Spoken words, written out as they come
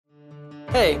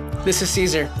Hey, this is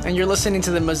Caesar, and you're listening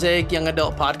to the Mosaic Young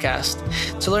Adult Podcast.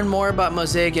 To learn more about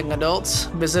Mosaic Young Adults,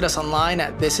 visit us online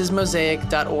at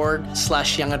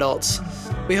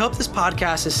thisismosaic.org/youngadults. We hope this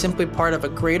podcast is simply part of a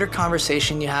greater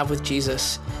conversation you have with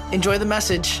Jesus. Enjoy the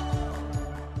message.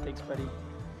 Thanks, buddy.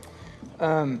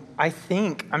 I'm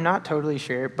not totally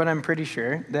sure, but I'm pretty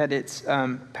sure that it's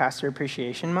Pastor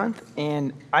Appreciation Month,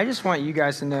 and I just want you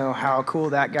guys to know how cool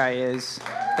that guy is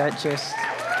that just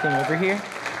came over here.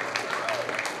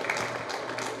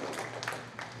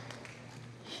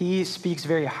 He speaks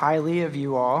very highly of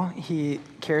you all. He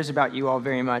cares about you all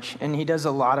very much, and he does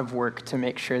a lot of work to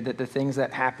make sure that the things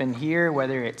that happen here,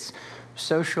 whether it's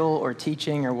social or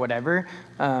teaching or whatever,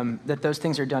 that those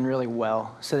things are done really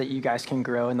well so that you guys can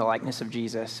grow in the likeness of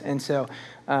Jesus. And so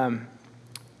I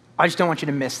just don't want you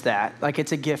to miss that. Like,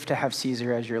 it's a gift to have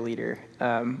Caesar as your leader,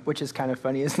 which is kind of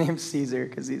funny. His name's Caesar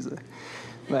because it's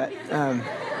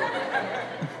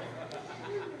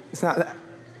not that.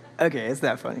 Okay, it's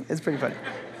that funny. It's pretty funny.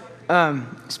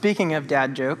 Speaking of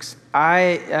dad jokes,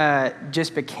 I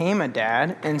just became a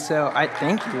dad, and so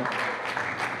thank you.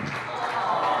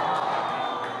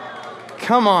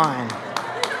 Come on.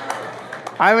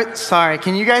 Sorry,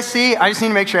 can you guys see? I just need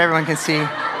to make sure everyone can see.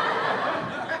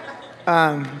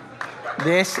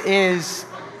 This is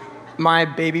my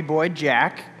baby boy,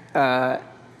 Jack.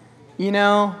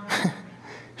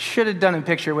 Should have done a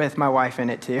picture with my wife in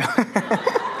it too.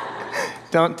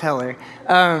 Don't tell her.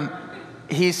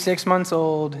 He's 6 months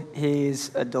old. He's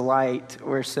a delight.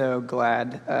 We're so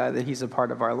glad that he's a part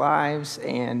of our lives,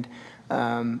 and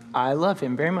I love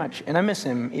him very much, and I miss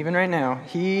him even right now.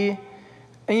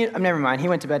 Never mind. He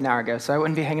went to bed an hour ago, so I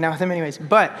wouldn't be hanging out with him anyways.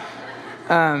 But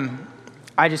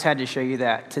I just had to show you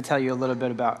that to tell you a little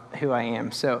bit about who I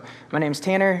am. So my name's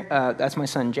Tanner. That's my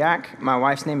son, Jack. My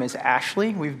wife's name is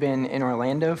Ashley. We've been in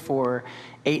Orlando for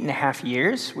 8.5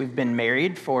 years. We've been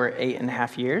married for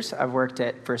 8.5 years. I've worked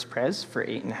at First Pres for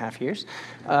 8.5 years.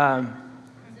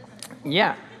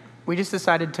 We just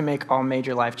decided to make all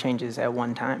major life changes at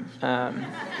one time,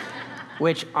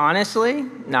 which honestly,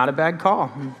 not a bad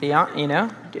call.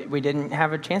 We didn't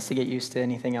have a chance to get used to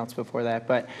anything else before that,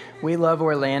 but we love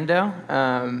Orlando.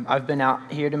 I've been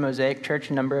out here to Mosaic Church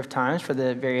a number of times for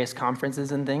the various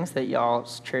conferences and things that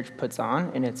y'all's church puts on,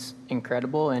 and it's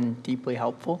incredible and deeply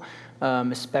helpful,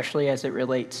 especially as it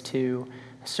relates to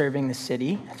serving the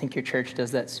city. I think your church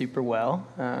does that super well.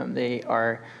 They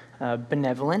are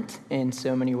benevolent in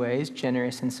so many ways,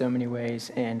 generous in so many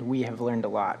ways, and we have learned a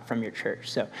lot from your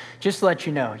church. So just to let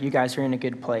you know, you guys are in a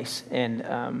good place, and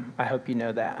I hope you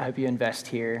know that. I hope you invest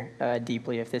here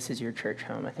deeply if this is your church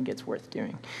home. I think it's worth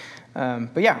doing. I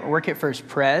work at First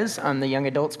Pres. I'm the young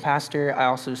adults pastor. I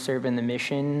also serve in the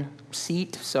mission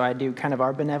seat, so I do kind of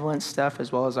our benevolent stuff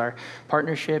as well as our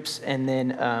partnerships, and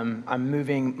then I'm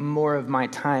moving more of my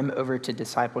time over to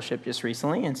discipleship just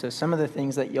recently, and so some of the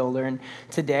things that you'll learn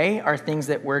today are things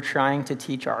that we're trying to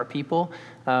teach our people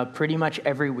pretty much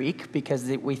every week because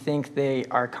we think they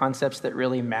are concepts that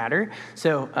really matter.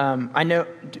 So I know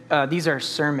these are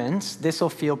sermons. This will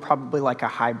feel probably like a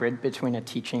hybrid between a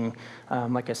teaching,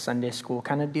 like a Sunday school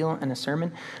kind of deal, and a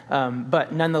sermon.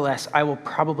 But nonetheless, I will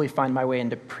probably find my way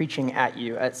into preaching at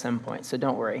you at some point. So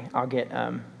don't worry. I'll get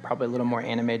probably a little more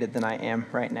animated than I am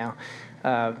right now.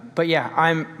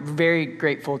 I'm very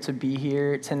grateful to be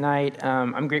here tonight.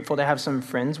 I'm grateful to have some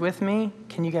friends with me.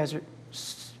 Can you guys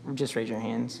just raise your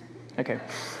hands? Okay.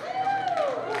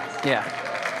 Yeah.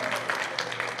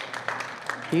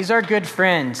 These are good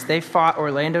friends. They fought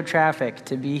Orlando traffic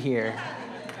to be here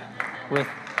with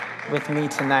me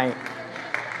tonight.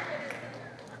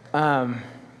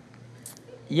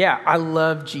 I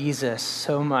love Jesus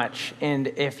so much. And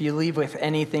if you leave with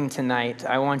anything tonight,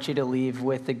 I want you to leave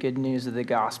with the good news of the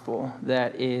gospel.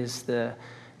 That is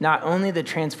not only the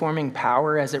transforming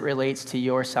power as it relates to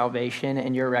your salvation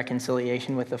and your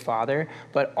reconciliation with the Father,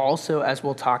 but also, as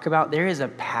we'll talk about, there is a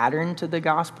pattern to the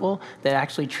gospel that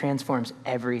actually transforms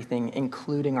everything,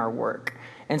 including our work.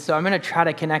 And so I'm going to try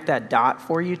to connect that dot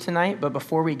for you tonight, but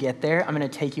before we get there, I'm going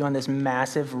to take you on this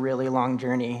massive, really long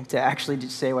journey to actually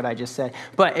just say what I just said.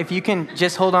 But if you can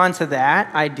just hold on to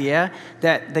that idea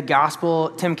that the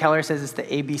gospel, Tim Keller says it's the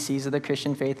ABCs of the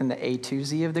Christian faith and the A to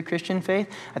Z of the Christian faith.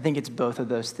 I think it's both of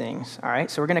those things, all right?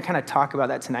 So we're going to kind of talk about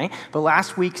that tonight. But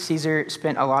last week, Caesar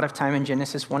spent a lot of time in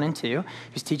Genesis 1 and 2. He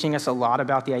was teaching us a lot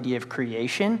about the idea of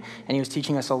creation, and he was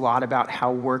teaching us a lot about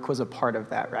how work was a part of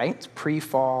that, right? It's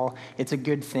pre-fall. It's a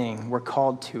good thing. We're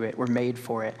called to it. We're made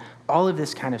for it. All of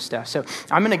this kind of stuff. So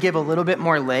I'm going to give a little bit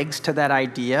more legs to that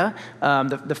idea.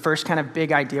 The first kind of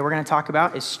big idea we're going to talk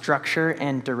about is structure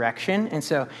and direction. And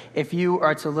so if you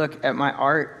are to look at my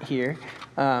art here,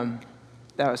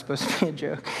 That was supposed to be a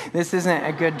joke. This isn't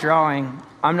a good drawing.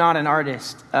 I'm not an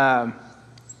artist.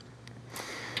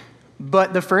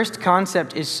 But the first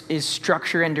concept is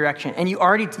structure and direction. And you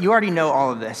already know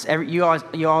all of this. You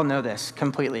all know this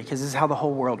completely because this is how the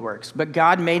whole world works. But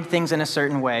God made things in a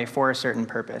certain way for a certain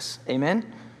purpose. Amen?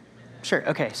 Sure.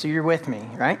 Okay, so you're with me,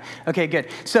 right? Okay, good.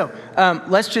 So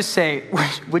let's just say,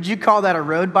 would you call that a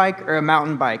road bike or a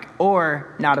mountain bike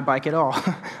or not a bike at all?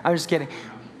 I'm just kidding.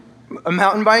 A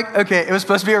mountain bike? Okay, it was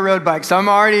supposed to be a road bike, so I'm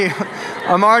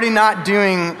already not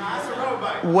doing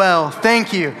well.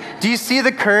 Thank you. Do you see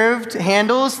the curved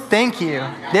handles? Thank you.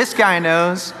 This guy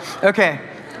knows. Okay.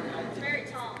 It's very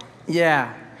tall.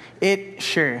 Yeah.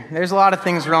 Sure. There's a lot of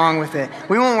things wrong with it.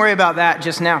 We won't worry about that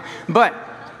just now. But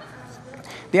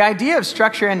the idea of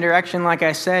structure and direction, like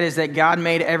I said, is that God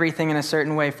made everything in a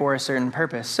certain way for a certain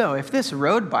purpose. So if this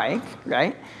road bike,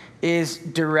 right, is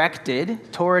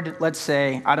directed toward, let's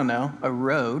say, I don't know, a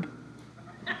road.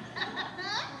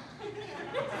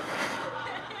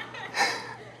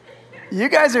 You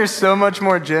guys are so much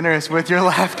more generous with your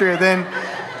laughter than,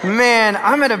 man,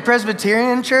 I'm at a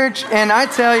Presbyterian church, and I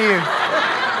tell you,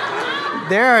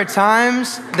 there are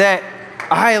times that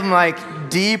I am like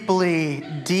deeply,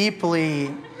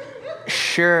 deeply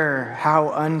sure how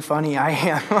unfunny I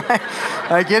am.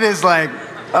 Like it is like,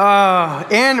 oh,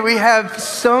 and we have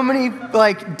so many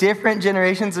like different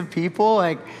generations of people.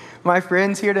 Like my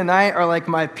friends here tonight are like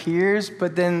my peers,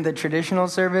 but then the traditional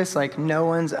service, like no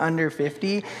one's under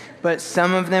 50, but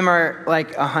some of them are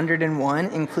like 101,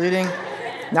 including,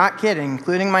 not kidding,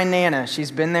 including my Nana.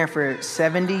 She's been there for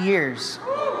 70 years.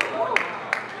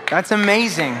 That's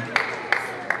amazing.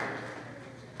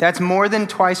 That's more than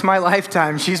twice my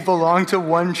lifetime. She's belonged to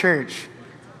one church,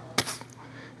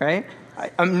 right?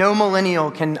 No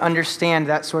millennial can understand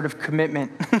that sort of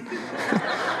commitment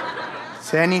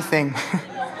to anything,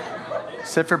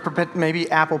 except for maybe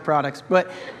Apple products.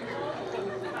 But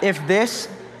if this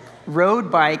road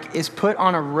bike is put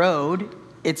on a road,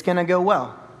 it's going to go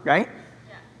well, right?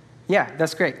 Yeah,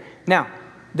 that's great. Now,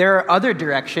 there are other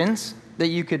directions that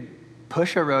you could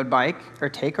push a road bike or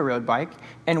take a road bike,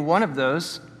 and one of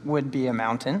those would be a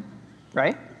mountain,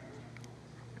 right?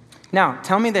 Now,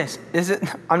 tell me this.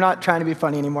 I'm not trying to be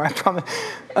funny anymore, I promise.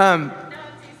 No,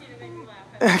 it's easy to make me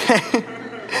laugh. Okay.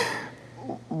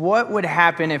 What would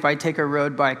happen if I take a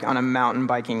road bike on a mountain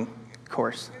biking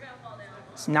course? You're going to fall down.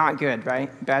 It's not good,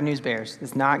 right? Bad news bears.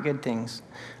 It's not good things.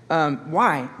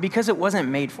 Why? Because it wasn't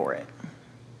made for it.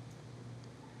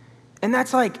 And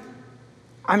that's like,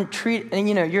 and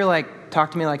you're like,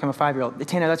 talk to me like I'm a 5-year-old.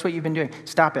 Tanner, that's what you've been doing.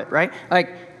 Stop it, right?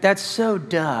 Like, that's so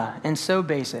duh and so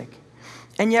basic.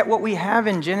 And yet what we have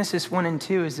in Genesis 1 and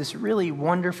 2 is this really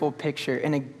wonderful picture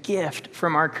and a gift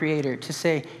from our Creator to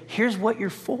say, here's what you're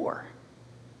for.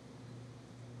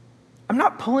 I'm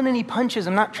not pulling any punches.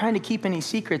 I'm not trying to keep any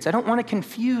secrets. I don't want to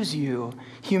confuse you,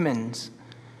 humans.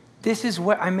 This is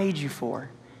what I made you for.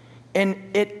 And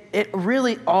it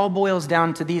really all boils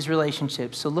down to these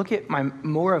relationships. So look at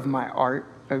more of my art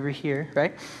over here,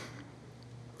 right?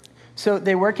 So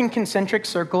they work in concentric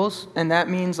circles, and that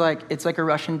means like it's like a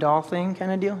Russian doll thing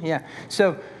kind of deal. Yeah.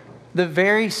 So the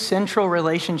very central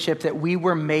relationship that we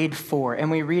were made for, and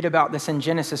we read about this in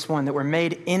Genesis 1, that we're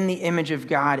made in the image of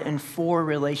God and for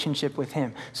relationship with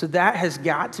Him. So that has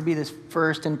got to be this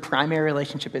first and primary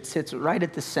relationship. It sits right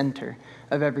at the center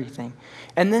of everything.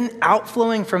 And then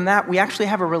outflowing from that, we actually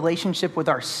have a relationship with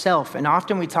ourself. And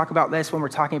often we talk about this when we're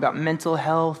talking about mental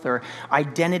health or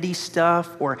identity stuff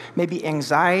or maybe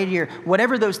anxiety or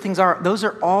whatever those things are. Those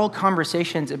are all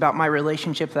conversations about my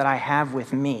relationship that I have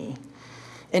with me.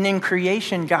 And in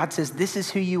creation, God says, this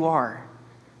is who you are.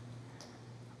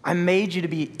 I made you to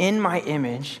be in my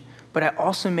image, but I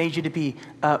also made you to be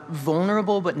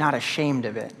vulnerable but not ashamed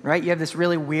of it, right? You have this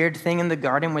really weird thing in the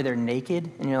garden where they're naked,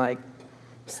 and you're like,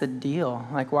 what's the deal?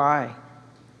 Like, why?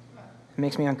 It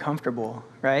makes me uncomfortable,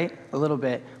 right? A little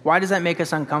bit. Why does that make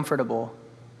us uncomfortable?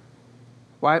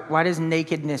 Why does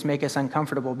nakedness make us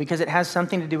uncomfortable? Because it has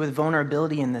something to do with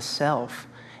vulnerability in the self.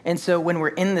 And so when we're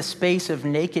in the space of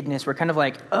nakedness, we're kind of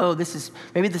like, oh,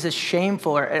 maybe this is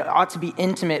shameful, or it ought to be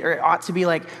intimate, or it ought to be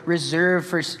like reserved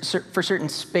for certain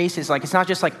spaces. Like it's not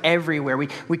just like everywhere.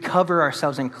 We cover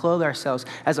ourselves and clothe ourselves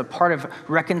as a part of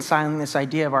reconciling this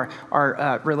idea of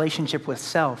our relationship with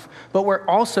self. But we're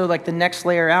also like the next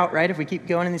layer out, right? If we keep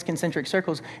going in these concentric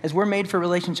circles, is we're made for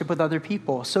relationship with other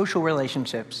people, social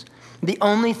relationships. The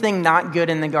only thing not good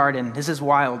in the garden, this is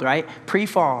wild, right?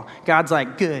 Pre-fall, God's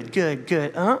like, good, good,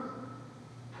 good.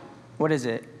 What is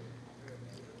it?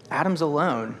 Adam's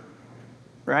alone,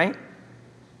 right?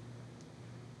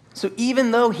 So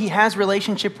even though he has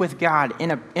relationship with God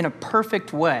in a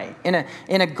perfect way, in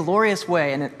a glorious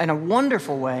way, in a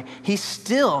wonderful way, he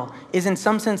still is in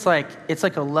some sense like, it's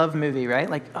like a love movie, right?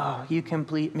 Like, oh, you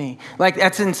complete me. Like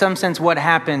that's in some sense what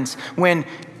happens when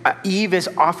Eve is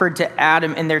offered to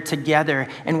Adam and they're together.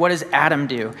 And what does Adam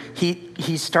do?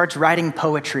 He starts writing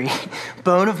poetry.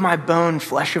 Bone of my bone,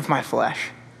 flesh of my flesh.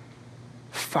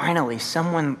 Finally,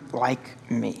 someone like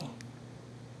me.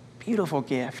 Beautiful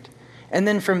gift. And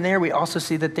then from there, we also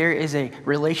see that there is a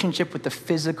relationship with the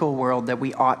physical world that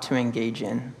we ought to engage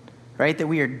in, right? That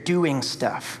we are doing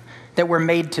stuff, that we're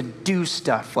made to do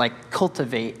stuff like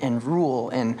cultivate and rule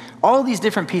and all these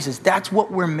different pieces. That's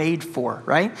what we're made for,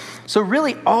 right? So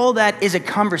really all that is a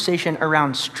conversation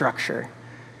around structure.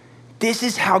 This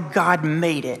is how God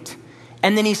made it.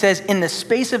 And then he says, in the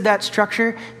space of that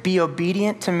structure, be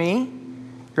obedient to me.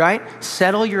 Right?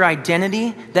 Settle your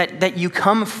identity, that you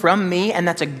come from me, and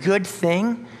that's a good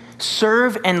thing.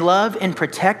 Serve and love and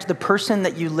protect the person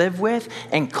that you live with,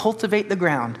 and cultivate the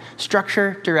ground.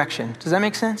 Structure, direction. Does that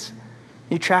make sense?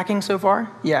 You tracking so far?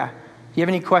 Yeah. If you have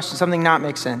any questions, something not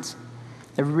make sense,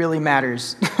 it really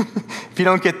matters. If you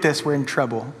don't get this, we're in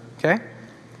trouble. Okay?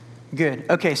 Good.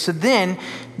 Okay, so then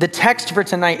the text for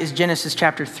tonight is Genesis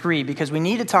chapter 3 because we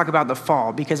need to talk about the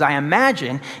fall. Because I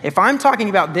imagine if I'm talking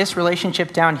about this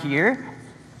relationship down here,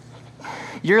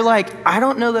 you're like, I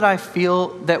don't know that I feel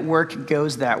that work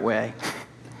goes that way.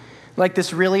 Like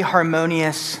this really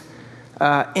harmonious,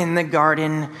 in the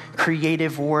garden,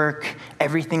 creative work,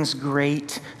 everything's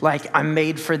great, like I'm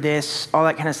made for this, all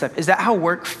that kind of stuff. Is that how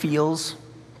work feels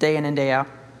day in and day out?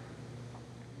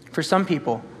 For some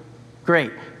people,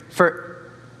 great.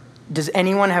 Does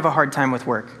anyone have a hard time with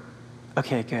work?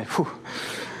 Okay, good. Whew.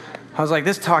 I was like,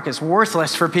 this talk is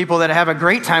worthless for people that have a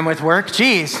great time with work.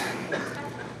 Jeez.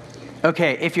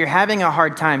 Okay, if you're having a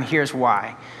hard time, here's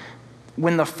why.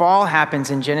 When the fall happens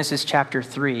in Genesis chapter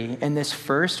 3, and this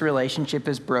first relationship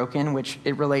is broken, which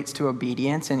it relates to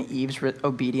obedience and Eve's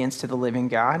obedience to the living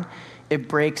God, it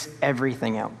breaks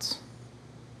everything else.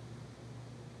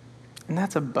 And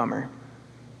that's a bummer.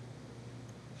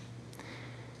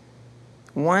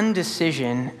 One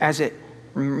decision, as it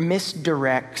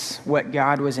misdirects what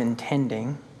God was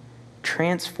intending,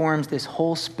 transforms this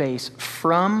whole space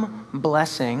from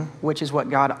blessing, which is what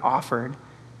God offered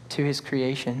to his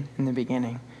creation in the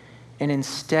beginning, and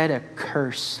instead a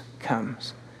curse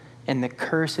comes. And the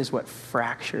curse is what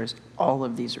fractures all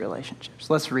of these relationships.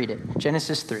 Let's read it.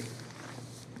 Genesis 3.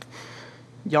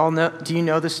 Y'all know, do you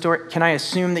know the story? Can I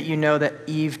assume that you know that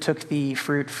Eve took the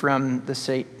fruit from the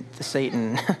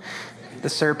Satan, the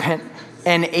serpent,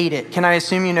 and ate it? Can I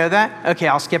assume you know that? Okay,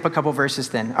 I'll skip a couple verses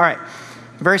then. All right,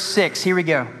 verse 6, here we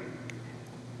go.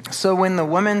 So when the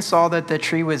woman saw that the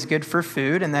tree was good for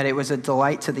food and that it was a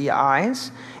delight to the eyes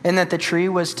and that the tree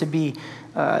was to be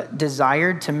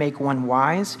desired to make one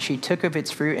wise, she took of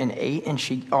its fruit and ate, and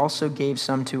she also gave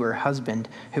some to her husband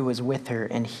who was with her,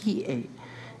 and he ate.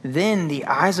 Then the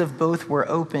eyes of both were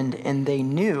opened, and they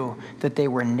knew that they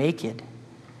were naked.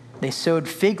 They sewed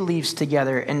fig leaves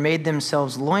together and made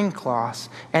themselves loincloths.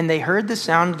 And they heard the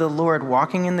sound of the Lord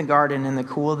walking in the garden in the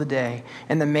cool of the day.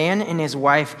 And the man and his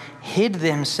wife hid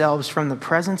themselves from the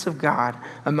presence of God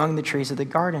among the trees of the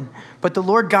garden. But the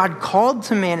Lord God called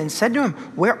to man and said to him,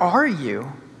 "Where are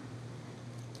you?"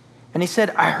 And he said,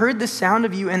 "I heard the sound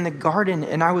of you in the garden,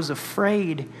 and I was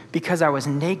afraid because I was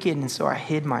naked, and so I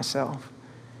hid myself."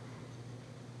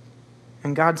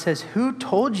 And God says, "Who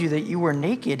told you that you were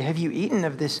naked? Have you eaten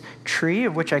of this tree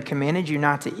of which I commanded you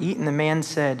not to eat?" And the man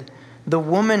said, "The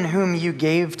woman whom you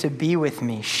gave to be with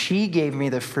me, she gave me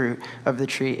the fruit of the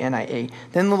tree, and I ate."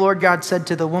 Then the Lord God said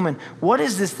to the woman, "What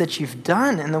is this that you've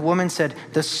done?" And the woman said,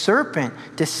 "The serpent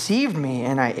deceived me,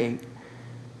 and I ate."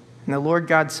 And the Lord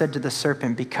God said to the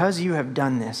serpent, "Because you have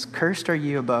done this, cursed are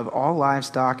you above all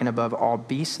livestock and above all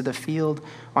beasts of the field.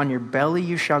 On your belly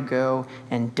you shall go,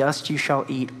 and dust you shall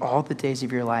eat all the days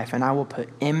of your life. And I will put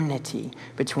enmity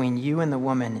between you and the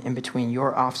woman, and between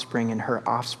your offspring and her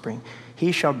offspring.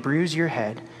 He shall bruise your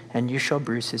head, and you shall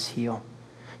bruise his heel."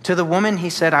 To the woman he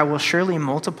said, "I will surely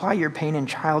multiply your pain in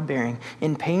childbearing.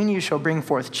 In pain you shall bring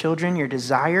forth children. Your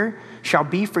desire shall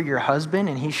be for your husband,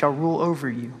 and he shall rule over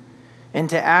you." And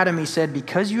to Adam he said,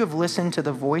 "Because you have listened to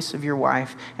the voice of your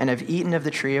wife and have eaten of the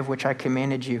tree of which I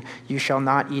commanded you, you shall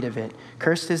not eat of it.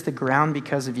 Cursed is the ground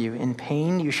because of you. In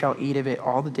pain you shall eat of it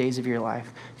all the days of your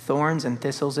life. Thorns and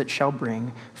thistles it shall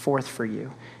bring forth for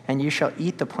you. And you shall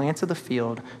eat the plants of the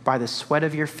field. By the sweat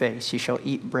of your face you shall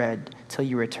eat bread till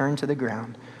you return to the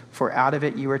ground. For out of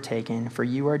it you are taken, for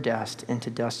you are dust, and to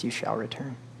dust you shall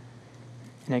return."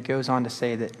 And it goes on to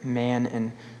say that man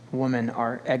and woman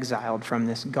are exiled from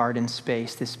this garden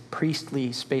space, this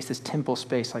priestly space, this temple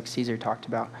space like Caesar talked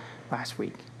about last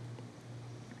week.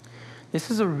 This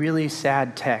is a really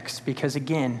sad text because,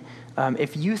 again,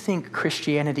 if you think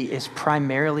Christianity is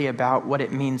primarily about what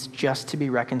it means just to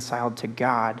be reconciled to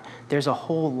God, there's a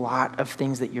whole lot of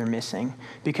things that you're missing,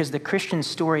 because the Christian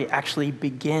story actually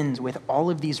begins with all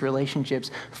of these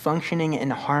relationships functioning in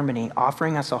harmony,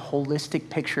 offering us a holistic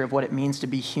picture of what it means to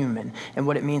be human and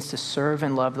what it means to serve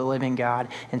and love the living God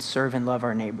and serve and love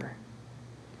our neighbor.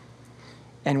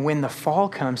 And when the fall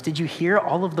comes, did you hear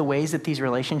all of the ways that these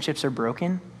relationships are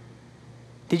broken?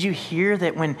 Did you hear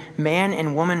that when man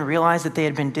and woman realized that they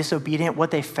had been disobedient,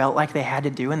 what they felt like they had to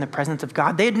do in the presence of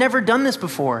God? They had never done this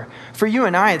before. For you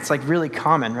and I, it's like really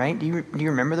common, right? Do you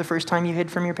remember the first time you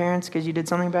hid from your parents because you did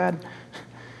something bad?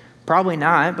 Probably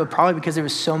not, but probably because there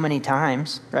was so many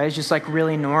times, right? It's just like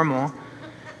really normal.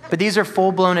 But these are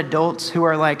full-blown adults who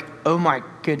are like, oh my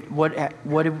good, what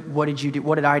did you do?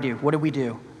 What did I do? What did we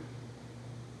do?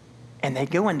 And they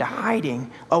go into hiding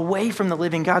away from the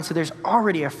living God. So there's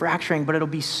already a fracturing, but it'll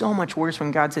be so much worse when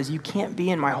God says, you can't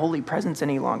be in my holy presence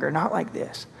any longer. Not like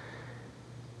this.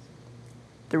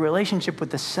 The relationship with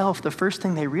the self, the first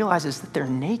thing they realize is that they're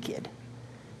naked.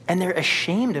 And they're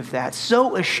ashamed of that.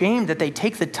 So ashamed that they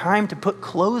take the time to put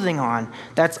clothing on.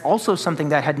 That's also something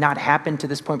that had not happened to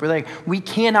this point. Where they're like, we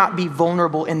cannot be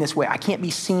vulnerable in this way. I can't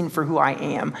be seen for who I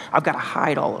am. I've got to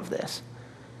hide all of this.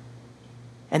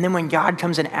 And then when God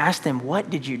comes and asks them, what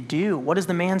did you do? What does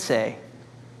the man say?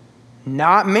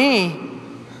 Not me.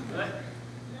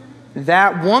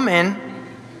 That woman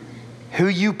who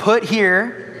you put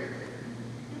here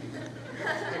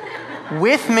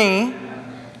with me,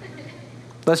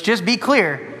 let's just be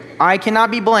clear, I cannot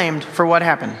be blamed for what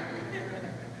happened.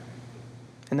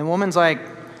 And the woman's like,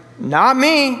 not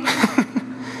me.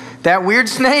 That weird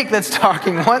snake that's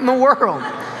talking, what in the world?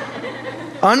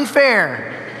 Unfair.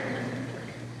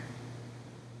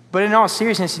 But in all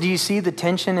seriousness, do you see the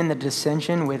tension and the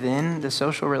dissension within the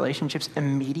social relationships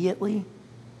immediately?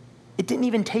 It didn't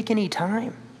even take any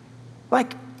time.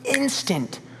 Like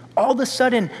instant. All of a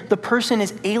sudden, the person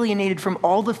is alienated from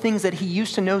all the things that he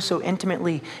used to know so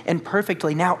intimately and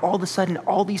perfectly. Now, all of a sudden,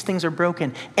 all these things are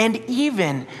broken. And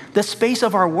even the space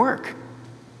of our work.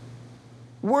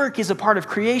 Work is a part of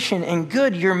creation and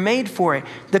good. You're made for it.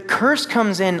 The curse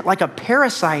comes in like a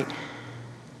parasite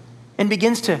and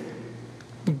begins to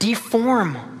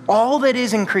deform all that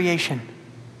is in creation.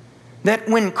 That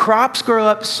when crops grow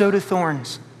up, so do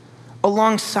thorns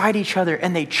alongside each other,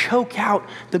 and they choke out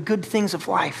the good things of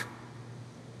life.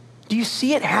 Do you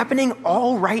see it happening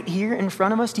all right here in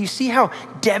front of us? Do you see how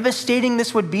devastating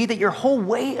this would be, that your whole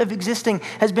way of existing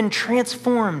has been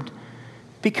transformed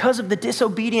because of the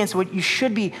disobedience? What you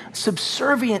should be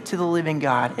subservient to the living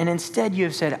God, and instead you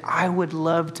have said, I would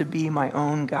love to be my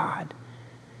own God.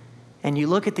 And you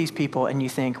look at these people and you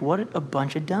think, what a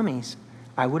bunch of dummies.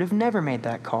 I would have never made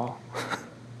that call.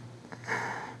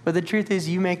 But the truth is,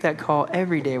 you make that call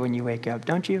every day when you wake up,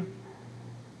 don't you?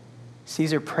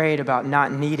 Caesar prayed about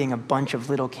not needing a bunch of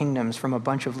little kingdoms from a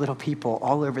bunch of little people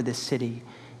all over this city.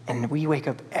 And we wake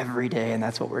up every day and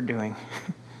that's what we're doing.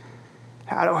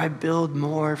 How do I build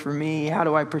more for me? How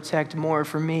do I protect more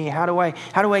for me? How do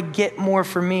I get more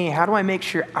for me? How do I make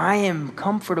sure I am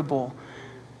comfortable?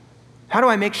 How do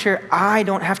I make sure I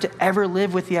don't have to ever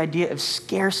live with the idea of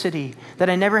scarcity, that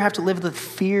I never have to live with the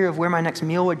fear of where my next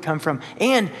meal would come from?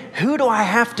 And who do I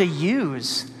have to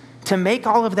use to make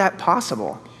all of that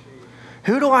possible?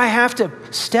 Who do I have to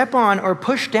step on or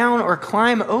push down or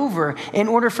climb over in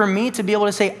order for me to be able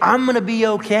to say, I'm going to be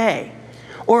okay?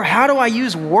 Or how do I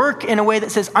use work in a way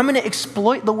that says, I'm going to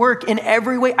exploit the work in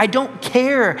every way? I don't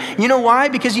care. You know why?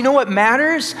 Because you know what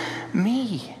matters?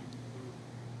 Me.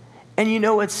 And you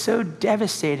know what's so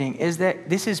devastating is that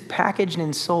this is packaged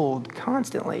and sold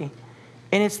constantly.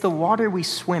 And it's the water we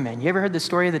swim in. You ever heard the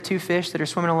story of the two fish that are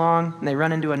swimming along and they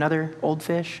run into another old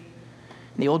fish?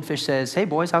 And the old fish says, hey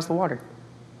boys, how's the water?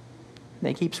 And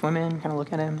they keep swimming, kind of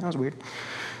look at him. That was weird.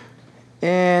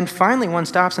 And finally one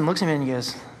stops and looks at him and he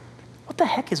goes, what the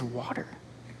heck is water?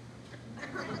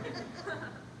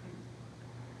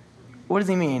 What does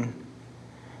he mean?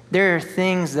 There are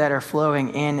things that are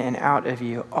flowing in and out of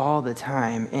you all the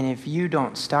time. And if you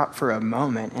don't stop for a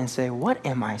moment and say, what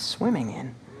am I swimming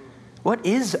in? What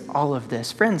is all of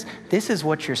this? Friends, this is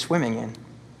what you're swimming in.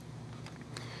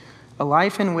 A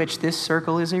life in which this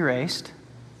circle is erased,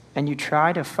 and you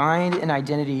try to find an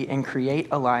identity and create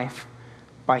a life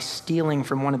by stealing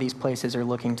from one of these places or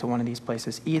looking to one of these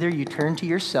places. Either you turn to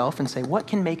yourself and say, what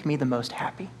can make me the most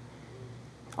happy?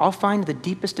 I'll find the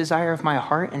deepest desire of my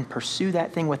heart and pursue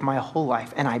that thing with my whole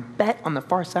life. And I bet on the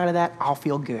far side of that, I'll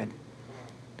feel good.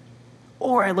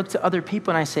 Or I look to other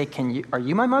people and I say, are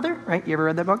you my mother? Right? You ever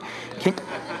read that book?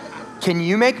 Can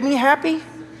you make me happy?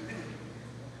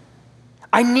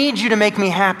 I need you to make me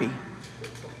happy.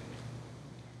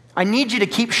 I need you to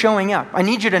keep showing up. I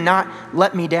need you to not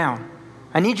let me down.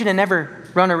 I need you to never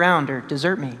run around or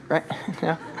desert me, right?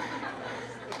 No?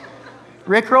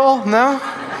 Rickroll? No?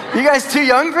 You guys too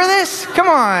young for this? Come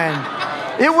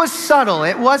on. It was subtle.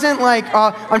 It wasn't like,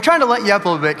 I'm trying to let you up a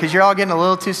little bit because you're all getting a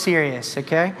little too serious,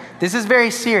 okay? This is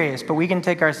very serious, but we can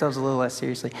take ourselves a little less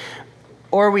seriously.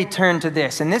 Or we turn to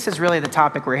this, and this is really the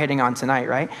topic we're hitting on tonight,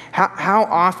 right? How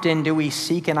often do we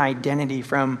seek an identity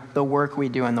from the work we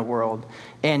do in the world?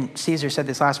 And Caesar said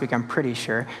this last week, I'm pretty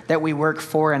sure, that we work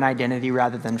for an identity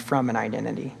rather than from an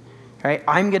identity, right?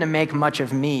 I'm going to make much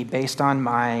of me based on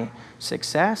my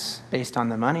success, based on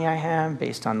the money I have,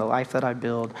 based on the life that I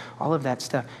build, all of that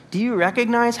stuff. Do you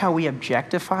recognize how we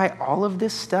objectify all of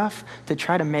this stuff to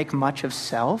try to make much of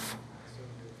self?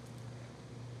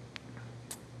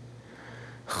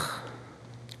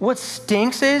 What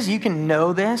stinks is you can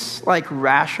know this like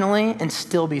rationally and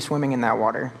still be swimming in that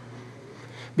water.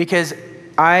 Because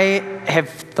I have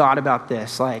thought about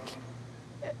this like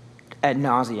ad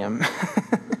nauseum.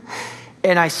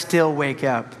 And I still wake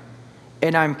up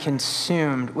and I'm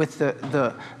consumed with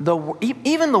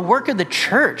even the work of the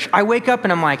church. I wake up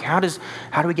and I'm like, how do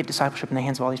we get discipleship in the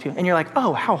hands of all these people? And you're like,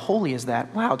 oh, how holy is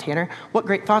that? Wow, Tanner, what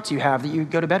great thoughts you have that you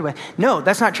go to bed with. No,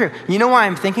 that's not true. You know why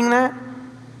I'm thinking that?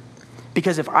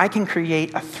 Because if I can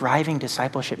create a thriving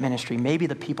discipleship ministry, maybe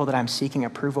the people that I'm seeking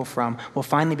approval from will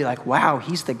finally be like, wow,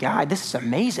 he's the guy. This is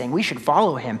amazing. We should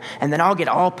follow him. And then I'll get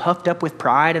all puffed up with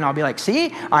pride and I'll be like,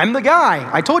 see, I'm the guy.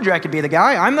 I told you I could be the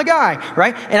guy. I'm the guy,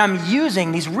 right? And I'm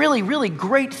using these really, really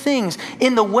great things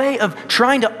in the way of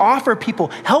trying to offer people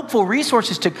helpful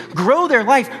resources to grow their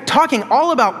life, talking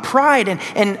all about pride and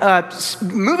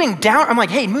moving down. I'm like,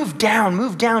 hey, move down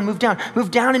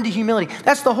into humility.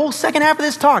 That's the whole second half of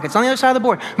this talk. It's on the other side of the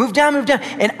board. Move down.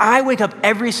 And I wake up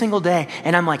every single day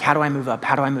and I'm like, how do I move up?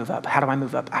 How do I move up? How do I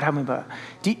move up? How do I move up?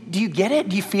 Do you get it?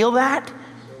 Do you feel that?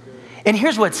 And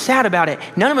here's what's sad about it.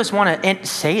 None of us want to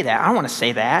say that. I don't want to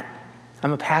say that.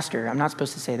 I'm a pastor. I'm not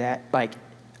supposed to say that. Like,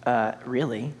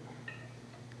 really?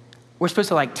 We're supposed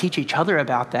to like teach each other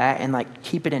about that and like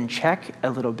keep it in check a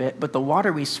little bit. But the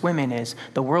water we swim in is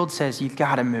the world says you've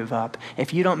got to move up.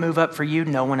 If you don't move up for you,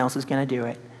 no one else is going to do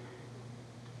it.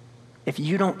 If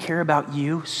you don't care about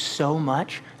you so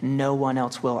much, no one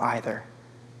else will either.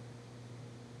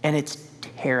 And it's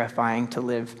terrifying to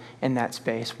live in that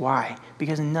space. Why?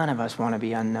 Because none of us want to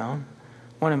be unknown.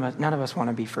 None of us want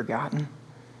to be forgotten.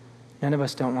 None of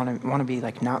us don't want to be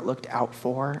like not looked out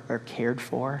for or cared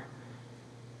for.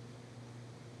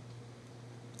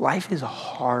 Life is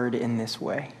hard in this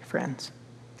way, friends.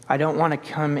 I don't want to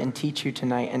come and teach you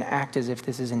tonight and act as if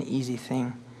this is an easy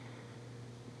thing.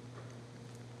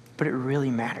 But it really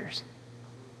matters.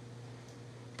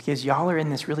 Because y'all are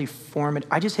in this really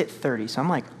formative, I just hit 30, so I'm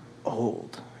like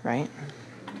old, right?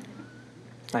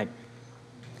 Like,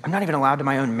 I'm not even allowed to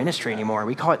my own ministry anymore.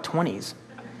 We call it 20s.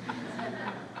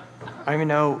 I don't even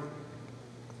know,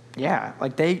 yeah,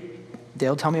 like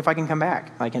they'll tell me if I can come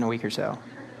back, like in a week or so.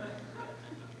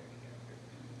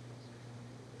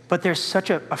 But there's such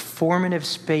a formative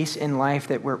space in life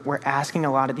that we're asking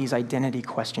a lot of these identity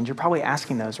questions. You're probably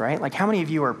asking those, right? Like how many of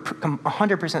you are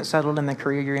 100% settled in the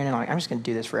career you're in and like, I'm just going to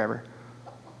do this forever?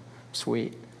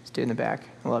 Sweet. Let's do it in the back.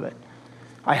 I love it.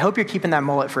 I hope you're keeping that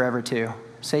mullet forever too.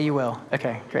 Say you will.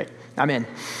 Okay, great. I'm in.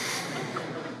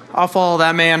 I'll follow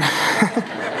that man.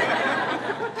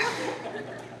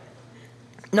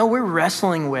 No, we're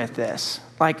wrestling with this.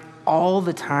 Like all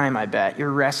the time, I bet.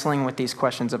 You're wrestling with these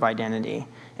questions of identity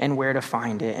and where to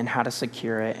find it and how to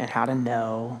secure it and how to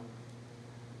know.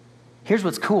 Here's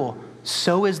what's cool.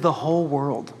 So is the whole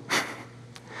world.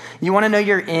 You want to know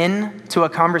you're in to a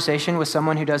conversation with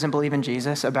someone who doesn't believe in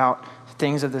Jesus about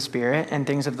things of the Spirit and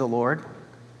things of the Lord?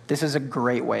 This is a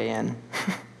great way in.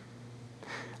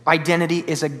 Identity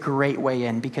is a great way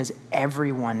in because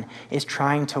everyone is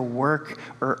trying to work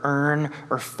or earn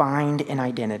or find an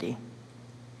identity.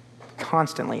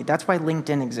 Constantly. That's why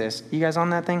LinkedIn exists. You guys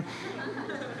on that thing?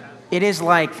 It is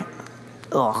like,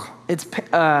 it's,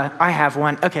 I have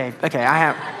one. Okay,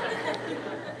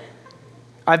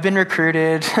 I've been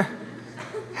recruited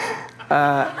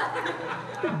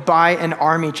by an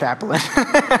army chaplain.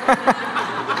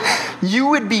 You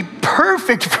would be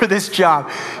perfect for this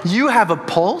job. You have a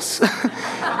pulse,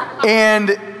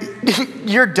 and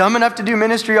you're dumb enough to do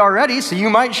ministry already, so you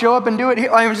might show up and do it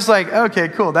here. I'm just like, okay,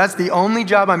 cool. That's the only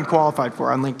job I'm qualified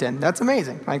for on LinkedIn. That's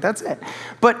amazing. Like, that's it.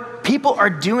 But people are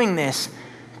doing this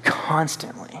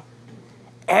constantly.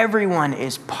 Everyone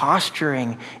is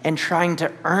posturing and trying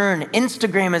to earn.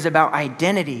 Instagram is about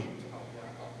identity.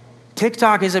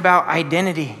 TikTok is about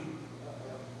identity.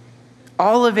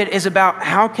 All of it is about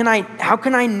how can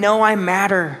I know I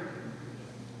matter?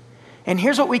 And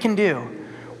here's what we can do.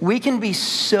 We can be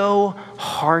so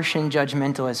harsh and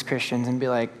judgmental as Christians and be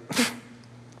like,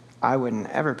 I wouldn't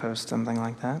ever post something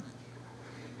like that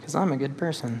because I'm a good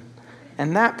person.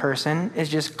 And that person is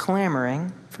just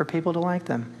clamoring for people to like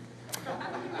them.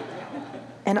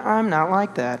 And I'm not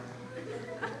like that.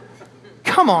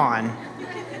 Come on.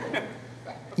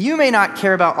 You may not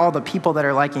care about all the people that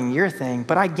are liking your thing,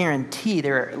 but I guarantee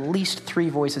there are at least 3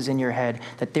 voices in your head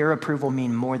that their approval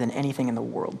mean more than anything in the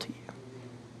world to you.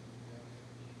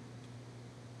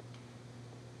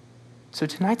 So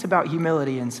tonight's about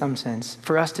humility in some sense,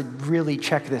 for us to really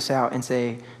check this out and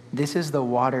say, this is the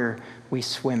water we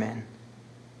swim in.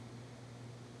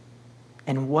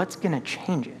 And what's going to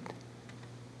change it?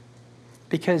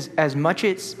 Because as much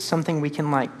it's something we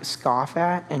can like scoff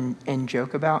at and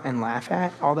joke about and laugh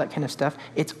at, all that kind of stuff,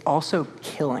 it's also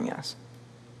killing us.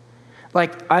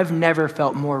 Like, I've never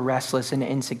felt more restless and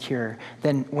insecure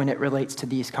than when it relates to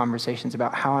these conversations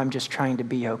about how I'm just trying to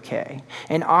be okay.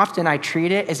 And often I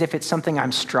treat it as if it's something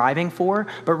I'm striving for,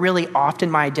 but really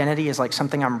often my identity is like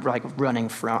something I'm like running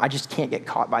from. I just can't get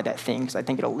caught by that thing because I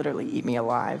think it'll literally eat me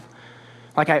alive.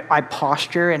 Like I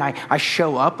posture and I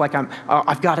show up like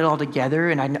I've got it all together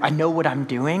and I know what I'm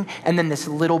doing. And then this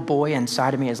little boy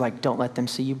inside of me is like, don't let them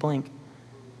see you blink.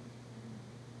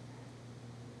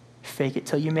 Fake it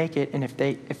till you make it. And if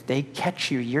they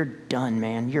catch you, you're done,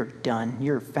 man. You're done.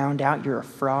 You're found out. You're a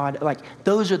fraud. Like,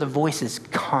 those are the voices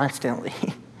constantly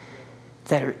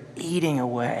that are eating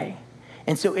away.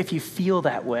 And so if you feel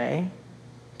that way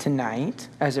tonight,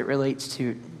 as it relates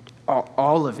to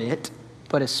all of it,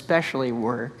 but especially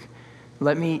work,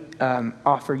 let me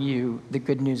offer you the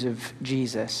good news of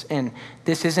Jesus. And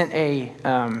this isn't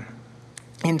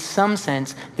in some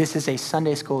sense, this is a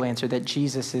Sunday school answer that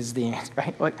Jesus is the answer,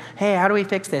 right? Like, hey, how do we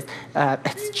fix this?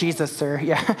 It's Jesus, sir.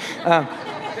 Yeah.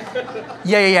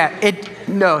 Yeah.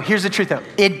 No, here's the truth, though.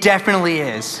 It definitely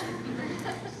is.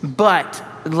 But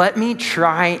let me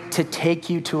try to take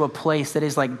you to a place that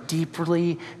is like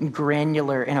deeply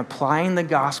granular in applying the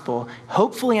gospel,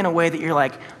 hopefully in a way that you're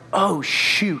like, oh,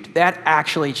 shoot, that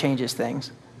actually changes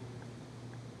things.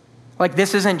 Like,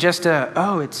 this isn't just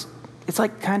it's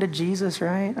like kind of Jesus,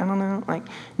 right? I don't know. Like,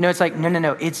 no, it's like,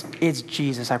 no. It's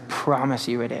Jesus. I promise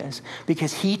you it is.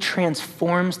 Because he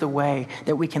transforms the way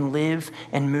that we can live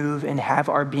and move and have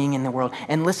our being in the world.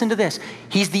 And listen to this.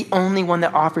 He's the only one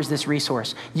that offers this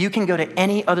resource. You can go to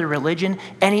any other religion,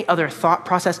 any other thought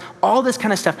process, all this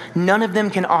kind of stuff. None of them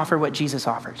can offer what Jesus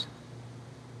offers.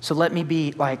 So let me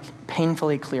be like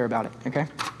painfully clear about it, okay?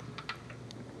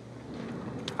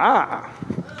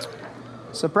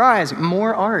 Surprise,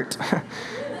 more art.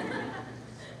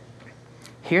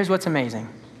 Here's what's amazing.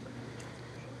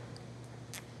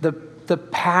 The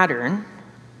pattern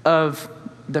of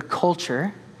the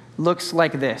culture looks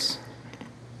like this.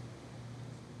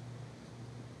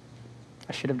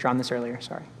 I should have drawn this earlier,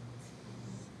 sorry.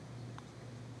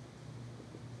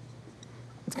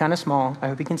 It's kind of small. I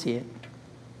hope you can see it.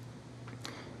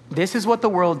 This is what the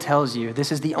world tells you.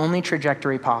 This is the only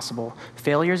trajectory possible.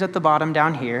 Failure's at the bottom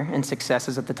down here, and success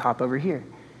is at the top over here.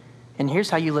 And here's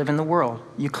how you live in the world.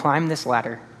 You climb this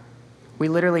ladder. We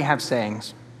literally have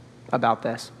sayings about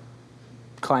this.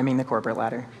 Climbing the corporate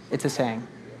ladder. It's a saying.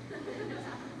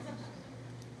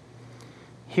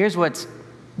 Here's what's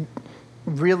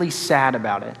really sad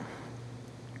about it.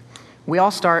 We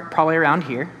all start probably around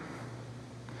here.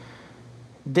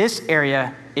 This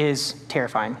area is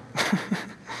terrifying.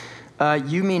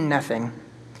 You mean nothing,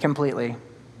 completely,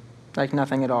 like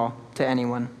nothing at all to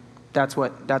anyone. That's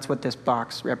what this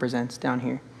box represents down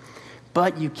here.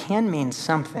 But you can mean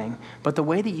something, but the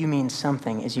way that you mean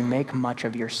something is you make much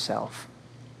of yourself.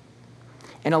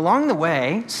 And along the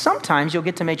way, sometimes you'll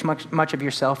get to make much of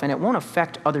yourself and it won't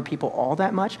affect other people all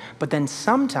that much, but then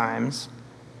sometimes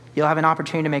you'll have an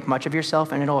opportunity to make much of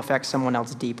yourself and it'll affect someone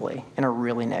else deeply in a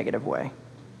really negative way.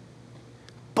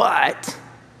 But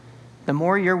the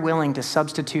more you're willing to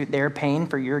substitute their pain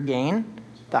for your gain,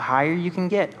 the higher you can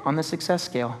get on the success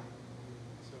scale.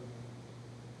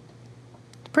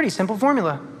 It's a pretty simple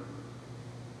formula.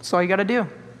 That's all you got to do.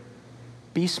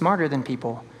 Be smarter than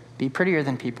people. Be prettier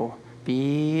than people.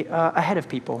 Be ahead of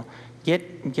people.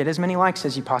 Get as many likes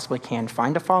as you possibly can.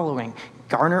 Find a following.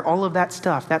 Garner all of that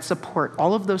stuff, that support,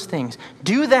 all of those things.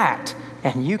 Do that,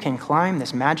 and you can climb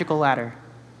this magical ladder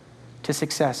to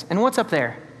success. And what's up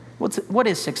there? What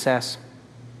is success?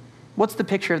 What's the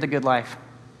picture of the good life?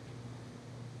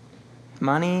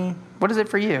 Money? What is it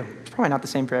for you? It's probably not the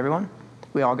same for everyone.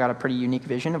 We all got a pretty unique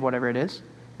vision of whatever it is,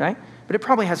 right? But it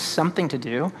probably has something to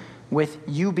do with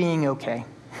you being okay.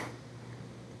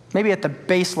 Maybe at the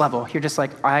base level, you're just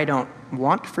like, I don't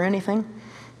want for anything.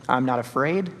 I'm not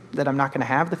afraid that I'm not going to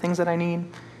have the things that I need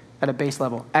at a base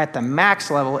level. At the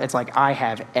max level, it's like, I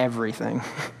have everything.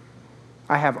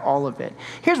 I have all of it.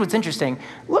 Here's what's interesting.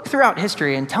 Look throughout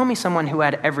history and tell me someone who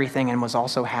had everything and was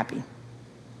also happy.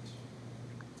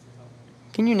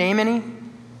 Can you name any?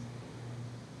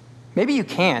 Maybe you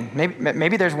can.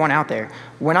 Maybe there's one out there.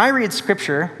 When I read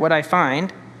scripture, what I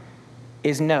find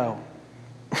is no.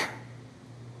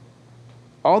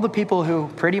 All the people who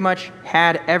pretty much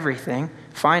had everything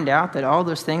find out that all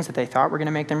those things that they thought were going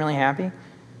to make them really happy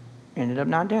ended up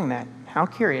not doing that. How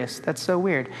curious. That's so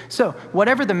weird. So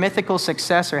whatever the mythical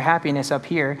success or happiness up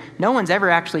here, no one's ever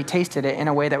actually tasted it in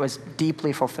a way that was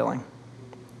deeply fulfilling.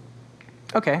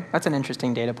 Okay, that's an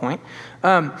interesting data point.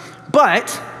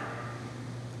 But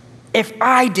if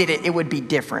I did it, it would be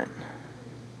different.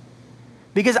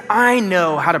 Because I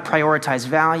know how to prioritize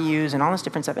values and all this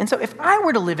different stuff. And so if I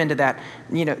were to live into that,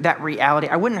 that reality,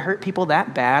 I wouldn't hurt people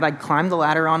that bad. I'd climb the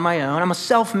ladder on my own. I'm a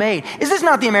self-made. Is this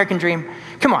not the American dream?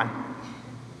 Come on.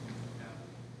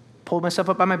 Pulled myself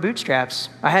up by my bootstraps.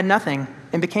 I had nothing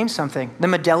and became something. The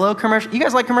Modelo commercial. You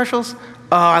guys like commercials?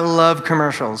 Oh, I love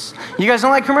commercials. You guys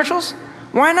don't like commercials?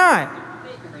 Why not?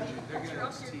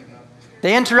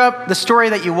 They interrupt the story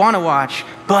that you want to watch,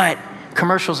 but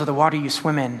commercials are the water you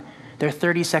swim in. They're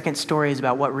 30-second stories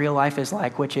about what real life is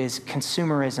like, which is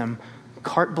consumerism,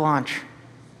 carte blanche,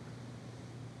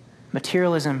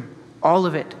 materialism, all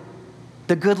of it.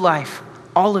 The good life,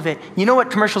 all of it. You know what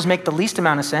commercials make the least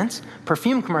amount of sense?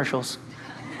 Perfume commercials.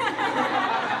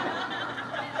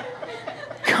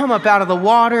 Come up out of the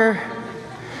water.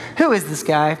 Who is this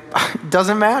guy?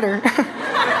 Doesn't matter.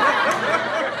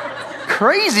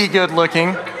 Crazy good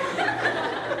looking.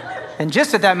 And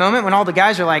just at that moment when all the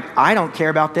guys are like, I don't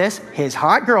care about this, his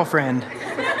hot girlfriend.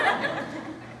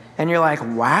 And you're like,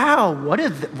 wow,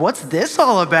 what's this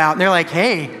all about? And they're like,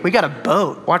 hey, we got a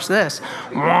boat. Watch this.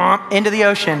 Into the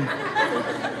ocean.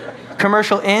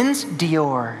 Commercial ends,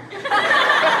 Dior.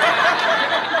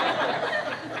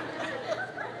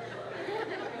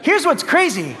 Here's what's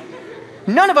crazy.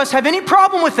 None of us have any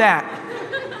problem with that.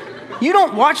 You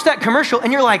don't watch that commercial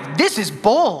and you're like, this is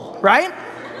bull, right?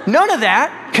 None of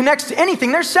that connects to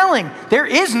anything they're selling. There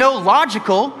is no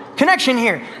logical connection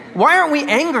here. Why aren't we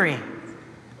angry?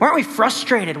 Why aren't we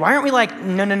frustrated? Why aren't we like,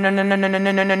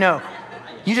 no.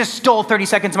 You just stole 30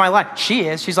 seconds of my life. She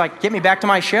is. She's like, get me back to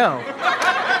my show.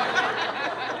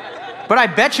 But I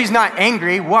bet she's not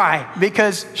angry. Why?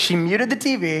 Because she muted the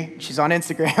TV. She's on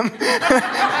Instagram.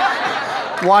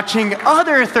 Watching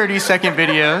other 30-second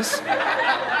videos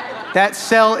that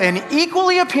sell an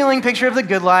equally appealing picture of the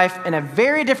good life in a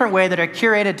very different way that are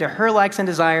curated to her likes and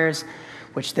desires,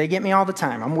 which they get me all the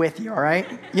time. I'm with you, all right?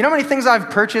 You know how many things I've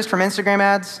purchased from Instagram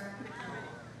ads?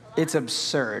 It's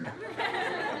absurd.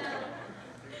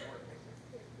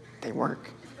 They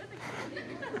work.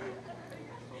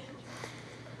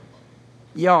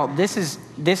 Y'all, this is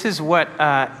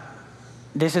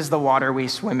the water we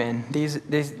swim in.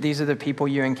 These are the people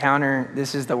you encounter.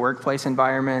 This is the workplace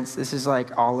environments. This is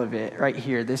like all of it right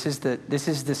here. This is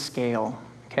the scale,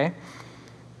 okay?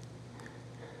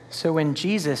 So when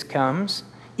Jesus comes,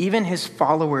 even his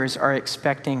followers are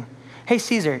expecting, hey,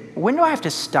 Caesar, when do I have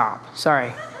to stop?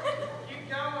 Sorry.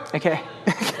 Okay.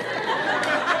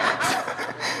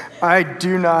 I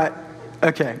do not,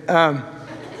 okay.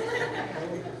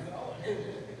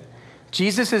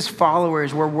 Jesus'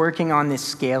 followers were working on this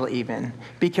scale even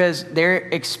because their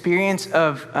experience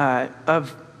of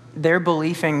their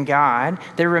belief in God,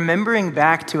 they're remembering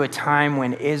back to a time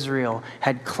when Israel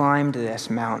had climbed this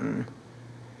mountain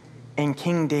and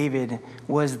King David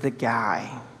was the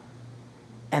guy.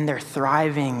 And they're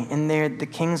thriving, and they're the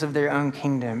kings of their own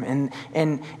kingdom.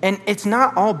 And it's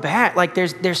not all bad. Like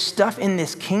there's stuff in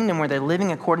this kingdom where they're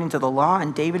living according to the law,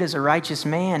 and David is a righteous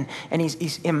man, and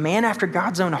he's a man after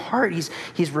God's own heart.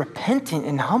 He's repentant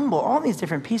and humble, all these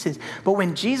different pieces. But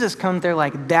when Jesus comes, they're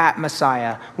like, that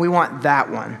Messiah, we want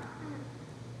that one.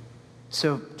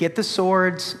 So get the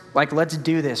swords, like let's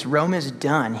do this. Rome is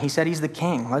done. He said he's the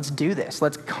king. Let's do this.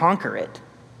 Let's conquer it.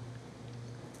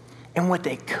 And what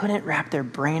they couldn't wrap their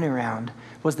brain around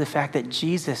was the fact that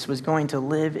Jesus was going to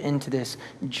live into this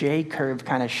J-curve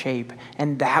kind of shape,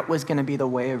 and that was going to be the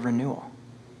way of renewal.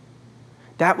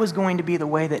 That was going to be the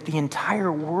way that the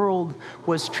entire world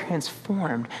was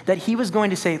transformed. That he was going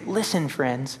to say, listen,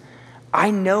 friends, I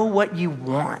know what you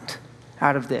want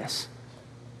out of this.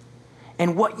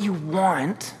 And what you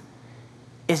want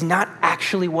is not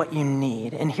actually what you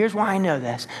need. And here's why I know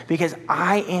this. Because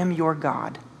I am your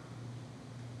God.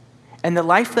 And the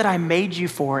life that I made you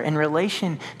for in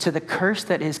relation to the curse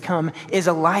that has come is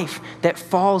a life that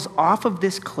falls off of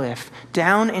this cliff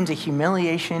down into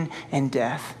humiliation and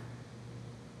death.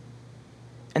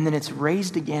 And then it's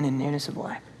raised again in newness of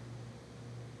life.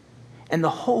 And the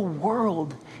whole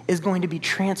world is going to be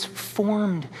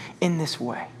transformed in this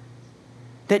way.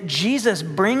 That Jesus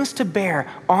brings to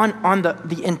bear on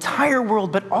the entire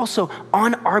world, but also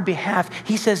on our behalf.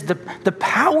 He says, the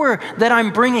power that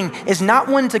I'm bringing is not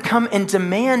one to come and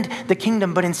demand the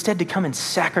kingdom, but instead to come and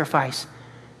sacrifice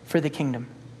for the kingdom.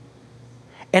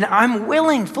 And I'm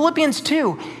willing, Philippians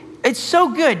 2, it's so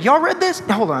good. Y'all read this?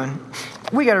 Hold on.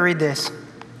 We got to read this.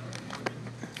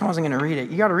 I wasn't going to read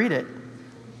it. You got to read it.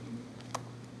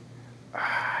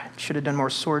 Should have done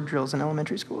more sword drills in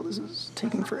elementary school. This is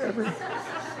taking forever.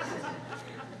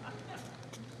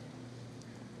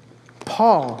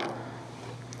 Paul,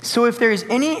 so if there is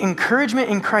any encouragement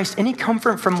in Christ, any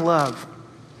comfort from love,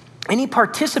 any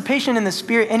participation in the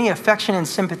Spirit, any affection and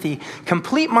sympathy,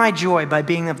 complete my joy by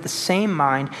being of the same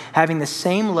mind, having the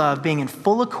same love, being in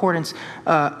full accordance,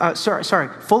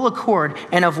 full accord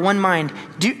and of one mind.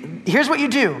 Here's what you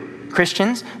do.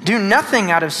 Christians, do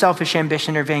nothing out of selfish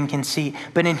ambition or vain conceit,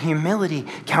 but in humility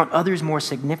count others more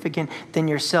significant than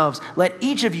yourselves. Let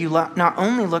each of you not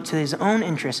only look to his own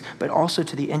interests, but also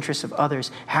to the interests of others.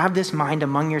 Have this mind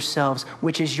among yourselves,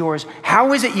 which is yours.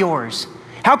 How is it yours?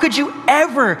 How could you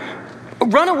ever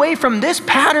run away from this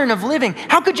pattern of living?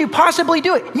 How could you possibly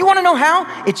do it? You want to know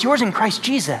how? It's yours in Christ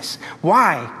Jesus.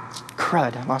 Why?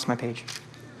 Crud, I lost my page.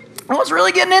 I was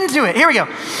really getting into it. Here we go.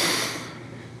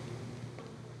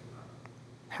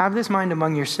 Have this mind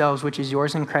among yourselves, which is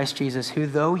yours in Christ Jesus, who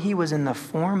though he was in the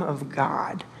form of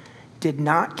God, did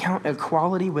not count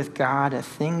equality with God a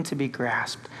thing to be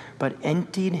grasped, but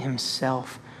emptied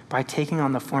himself by taking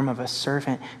on the form of a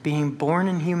servant, being born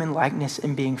in human likeness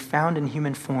and being found in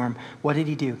human form. What did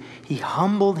he do? He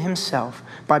humbled himself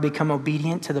by becoming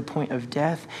obedient to the point of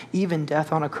death, even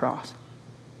death on a cross.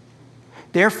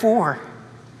 Therefore,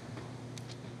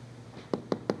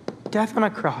 death on a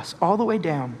cross, all the way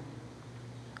down,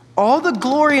 all the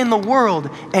glory in the world,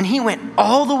 and he went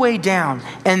all the way down.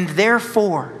 And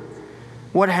therefore,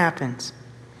 what happens?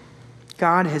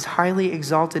 God has highly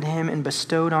exalted him and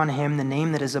bestowed on him the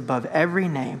name that is above every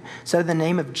name. So the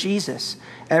name of Jesus,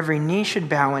 every knee should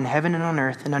bow in heaven and on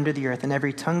earth and under the earth, and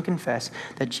every tongue confess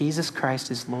that Jesus Christ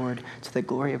is Lord, to the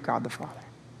glory of God the Father.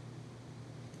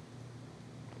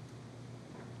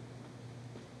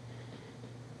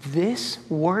 This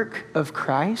work of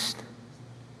Christ,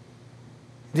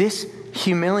 this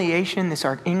humiliation, this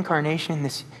incarnation,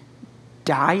 this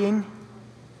dying,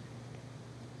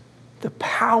 the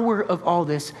power of all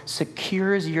this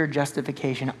secures your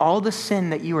justification. All the sin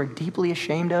that you are deeply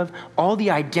ashamed of, all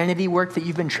the identity work that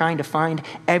you've been trying to find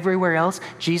everywhere else,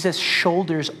 Jesus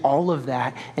shoulders all of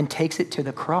that and takes it to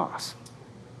the cross.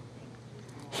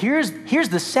 Here's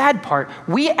the sad part.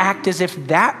 We act as if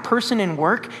that person in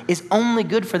work is only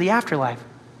good for the afterlife.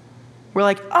 We're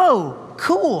like, oh,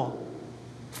 cool.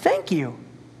 Thank you.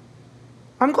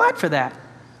 I'm glad for that.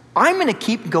 I'm going to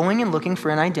keep going and looking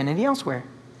for an identity elsewhere.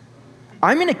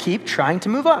 I'm going to keep trying to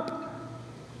move up.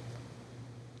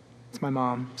 It's my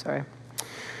mom, sorry.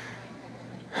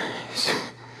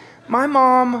 My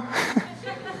mom,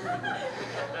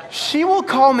 she will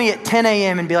call me at 10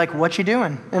 a.m. and be like, what you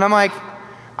doing? And I'm like,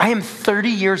 I am 30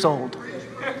 years old.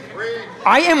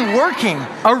 I am working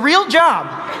a real job.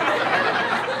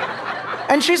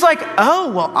 And she's like,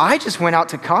 oh, well, I just went out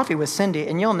to coffee with Cindy,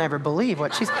 and you'll never believe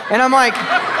what she's... And I'm like,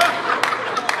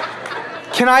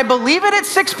 can I believe it at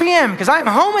 6 p.m.? Because I'm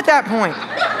home at that point.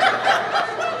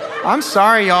 I'm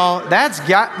sorry, y'all.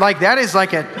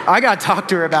 I got to talk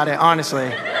to her about it, honestly.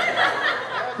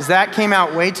 Because that came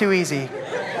out way too easy.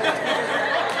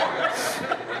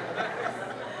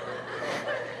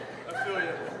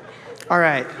 All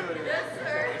right.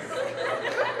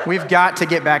 We've got to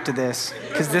get back to this,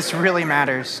 because this really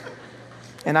matters.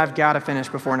 And I've got to finish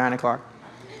before 9 o'clock.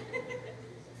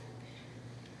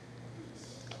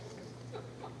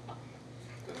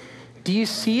 Do you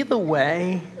see the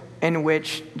way in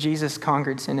which Jesus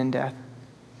conquered sin and death?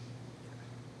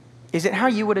 Is it how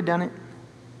you would have done it?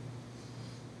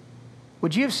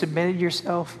 Would you have submitted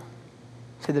yourself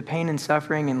to the pain and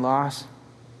suffering and loss,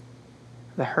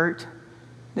 the hurt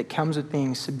that comes with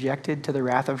being subjected to the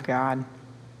wrath of God?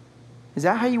 Is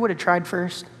that how you would have tried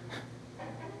first?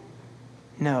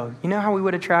 No. You know how we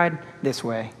would have tried? This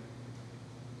way.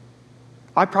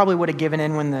 I probably would have given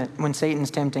in when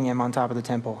Satan's tempting him on top of the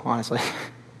temple, honestly.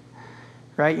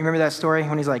 Right? You remember that story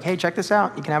when he's like, hey, check this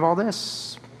out. You can have all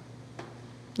this.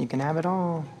 You can have it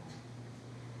all.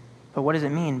 But what does it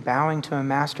mean? Bowing to a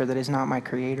master that is not my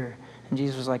creator. And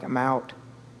Jesus was like, I'm out.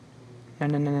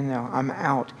 No. I'm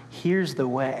out. Here's the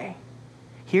way.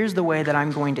 Here's the way that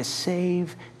I'm going to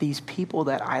save these people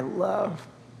that I love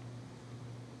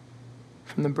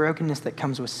from the brokenness that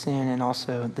comes with sin and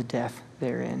also the death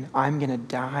therein. I'm going to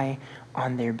die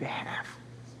on their behalf.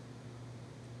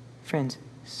 Friends,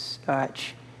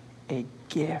 such a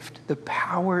gift. The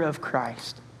power of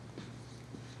Christ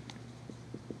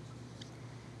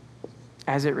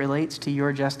as it relates to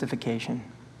your justification.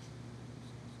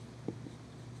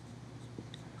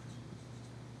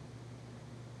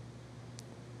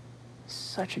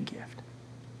 Such a gift.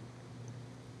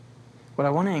 What I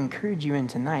want to encourage you in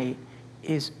tonight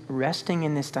is resting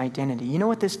in this identity. You know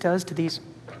what this does to these?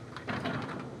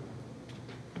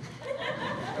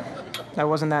 That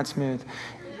wasn't that smooth.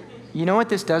 You know what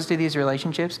this does to these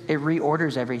relationships? It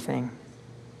reorders everything.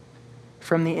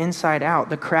 From the inside out,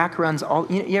 the crack runs all.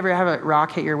 You ever have a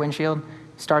rock hit your windshield?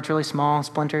 Starts really small,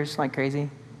 splinters like crazy,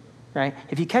 right?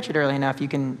 If you catch it early enough, you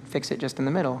can fix it just in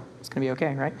the middle. It's going to be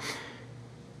okay, right?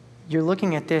 You're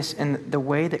looking at this, and the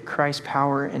way that Christ's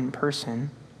power in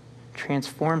person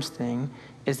transforms things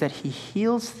is that he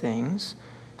heals things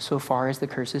so far as the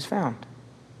curse is found.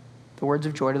 The words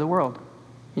of joy to the world.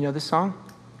 You know this song?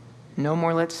 No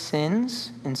more let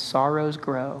sins and sorrows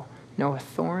grow. No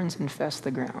thorns infest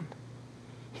the ground.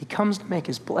 He comes to make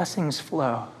his blessings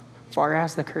flow far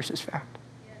as the curse is found.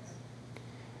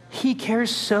 He cares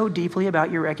so deeply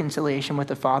about your reconciliation with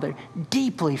the Father.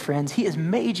 Deeply, friends. He has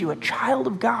made you a child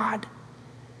of God.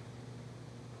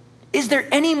 Is there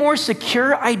any more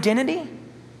secure identity?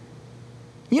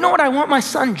 You know what I want my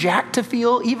son Jack to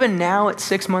feel, even now at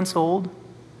 6 months old?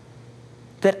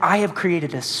 That I have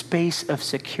created a space of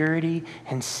security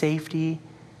and safety,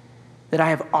 that I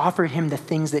have offered him the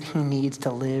things that he needs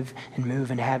to live and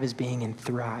move and have his being and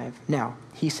thrive. Now,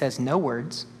 he says no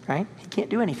words, right? He can't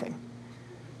do anything.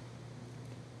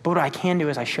 But what I can do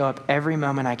is I show up every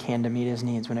moment I can to meet his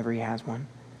needs whenever he has one.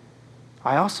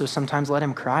 I also sometimes let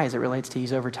him cry as it relates to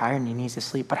he's overtired and he needs to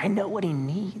sleep, but I know what he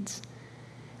needs.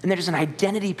 And there's an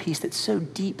identity piece that's so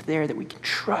deep there that we can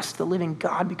trust the living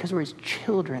God because we're his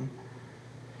children.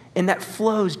 And that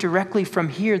flows directly from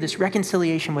here, this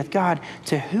reconciliation with God,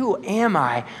 to who am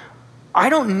I? I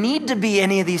don't need to be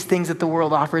any of these things that the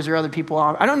world offers or other people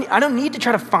offer. I don't need to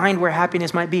try to find where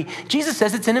happiness might be. Jesus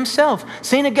says it's in himself.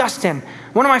 St. Augustine,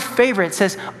 one of my favorites,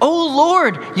 says, "Oh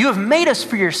Lord, you have made us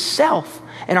for yourself."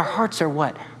 And our hearts are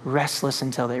what? Restless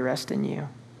until they rest in you.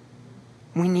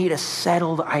 We need a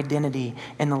settled identity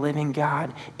in the living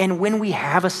God. And when we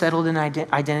have a settled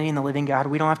identity in the living God,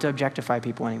 we don't have to objectify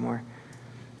people anymore.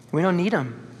 We don't need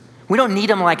them. We don't need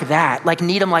them like that,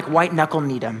 need them like white knuckle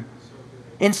need them.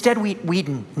 Instead, we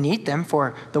need them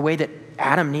for the way that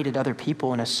Adam needed other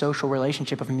people in a social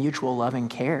relationship of mutual love and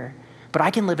care. But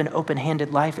I can live an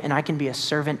open-handed life and I can be a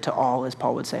servant to all, as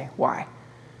Paul would say. Why?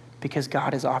 Because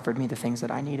God has offered me the things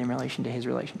that I need in relation to his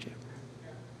relationship.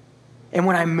 And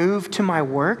when I move to my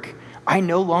work, I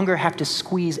no longer have to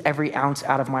squeeze every ounce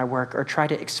out of my work or try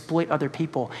to exploit other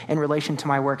people in relation to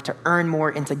my work to earn more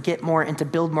and to get more and to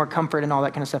build more comfort and all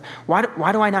that kind of stuff.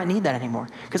 Why do I not need that anymore?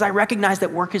 Because I recognize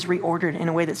that work is reordered in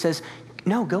a way that says,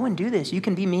 no, go and do this. You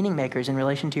can be meaning makers in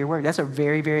relation to your work. That's a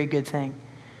very, very good thing.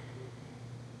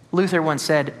 Luther once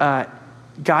said,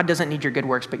 God doesn't need your good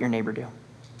works, but your neighbor do.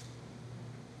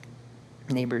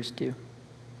 Neighbors do.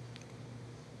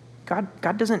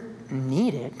 God doesn't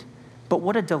need it, but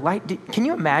what a delight. Can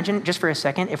you imagine, just for a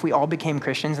second, if we all became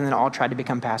Christians and then all tried to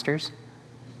become pastors?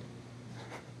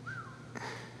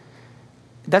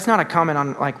 That's not a comment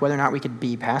on whether or not we could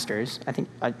be pastors. I think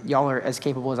y'all are as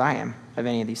capable as I am of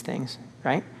any of these things,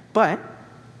 right? But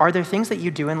are there things that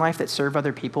you do in life that serve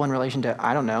other people in relation to,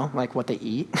 I don't know, like what they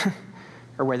eat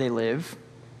or where they live?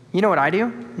 You know what I do?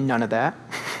 None of that.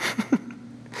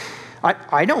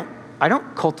 I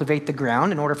don't cultivate the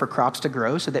ground in order for crops to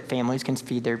grow so that families can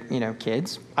feed their,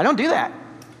 kids. I don't do that.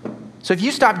 So if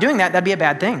you stop doing that, that'd be a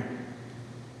bad thing.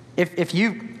 If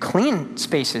you clean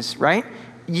spaces, right?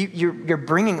 You're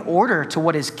bringing order to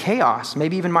what is chaos.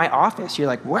 Maybe even my office. You're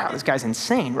like, wow, this guy's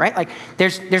insane, right?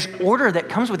 There's order that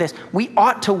comes with this. We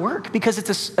ought to work because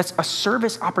it's a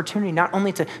service opportunity, not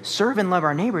only to serve and love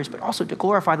our neighbors, but also to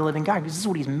glorify the living God, because this is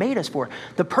what he's made us for.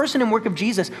 The person and work of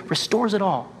Jesus restores it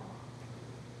all.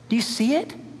 Do you see it?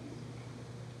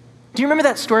 Do you remember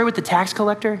that story with the tax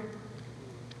collector?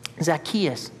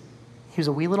 Zacchaeus. He was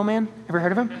a wee little man. Ever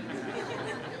heard of him?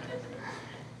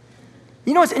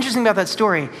 You know what's interesting about that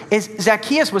story is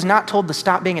Zacchaeus was not told to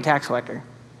stop being a tax collector.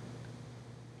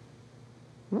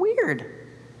 Weird.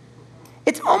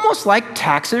 It's almost like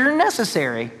taxes are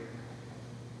necessary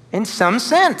in some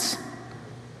sense.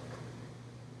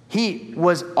 He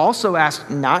was also asked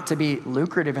not to be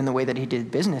lucrative in the way that he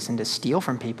did business and to steal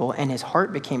from people, and his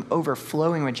heart became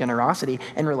overflowing with generosity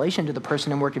in relation to the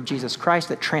person and work of Jesus Christ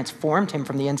that transformed him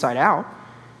from the inside out.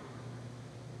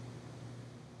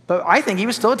 But I think he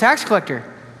was still a tax collector,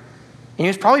 and he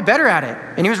was probably better at it,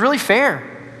 and he was really fair,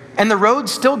 and the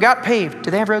roads still got paved.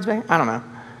 Do they have roads back? I don't know.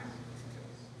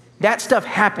 That stuff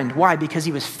happened. Why? Because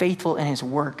he was faithful in his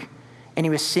work. And he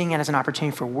was seeing it as an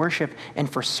opportunity for worship and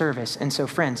for service. And so,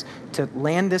 friends, to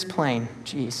land this plane,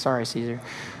 geez, sorry, Caesar.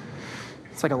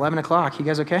 It's like 11 o'clock. You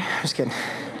guys okay? I'm just kidding.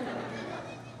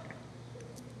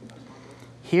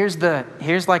 Here's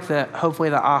hopefully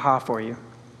the aha for you.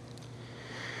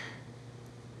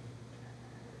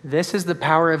 This is the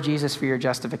power of Jesus for your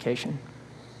justification.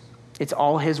 It's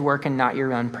all his work and not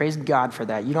your own. Praise God for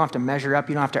that. You don't have to measure up.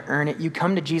 You don't have to earn it. You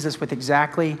come to Jesus with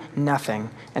exactly nothing,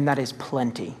 and that is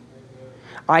plenty.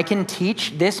 I can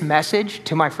teach this message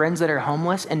to my friends that are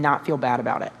homeless and not feel bad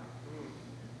about it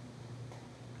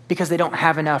because they don't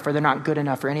have enough or they're not good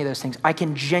enough or any of those things. I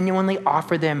can genuinely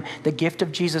offer them the gift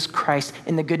of Jesus Christ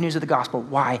in the good news of the gospel.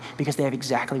 Why? Because they have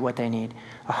exactly what they need,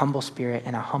 a humble spirit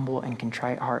and a humble and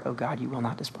contrite heart. Oh God, you will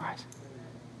not despise.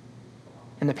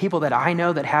 And the people that I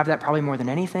know that have that probably more than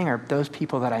anything are those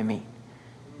people that I meet.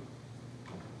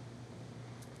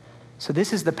 So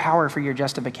this is the power for your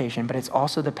justification, but it's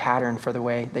also the pattern for the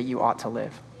way that you ought to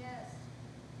live. Yes.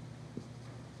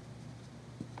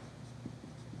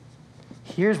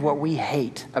 Here's what we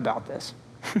hate about this.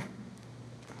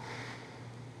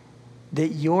 That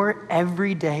your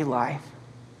everyday life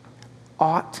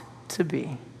ought to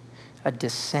be a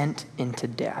descent into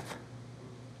death.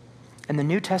 And the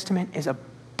New Testament is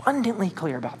abundantly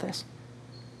clear about this.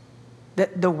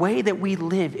 That the way that we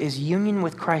live is union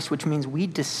with Christ, which means we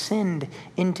descend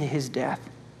into his death.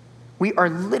 We are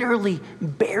literally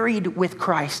buried with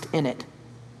Christ in it.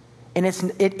 And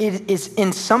it is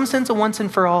in some sense a once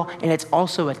and for all, and it's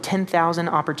also a 10,000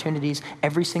 opportunities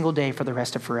every single day for the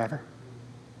rest of forever.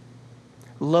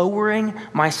 Lowering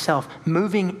myself,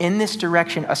 moving in this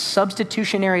direction, a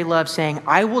substitutionary love saying,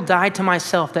 I will die to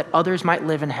myself that others might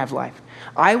live and have life.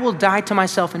 I will die to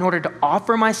myself in order to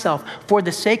offer myself for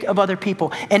the sake of other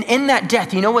people. And in that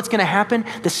death, you know what's going to happen?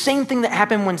 The same thing that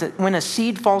happened when a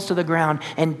seed falls to the ground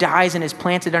and dies and is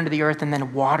planted under the earth and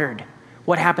then watered.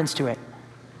 What happens to it?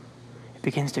 It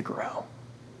begins to grow.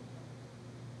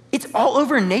 It's all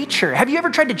over nature. Have you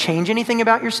ever tried to change anything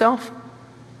about yourself?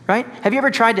 Right? Have you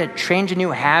ever tried to change a new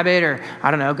habit or,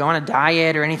 I don't know, go on a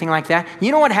diet or anything like that?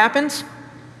 You know what happens?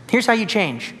 Here's how you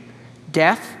change.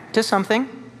 Death to something,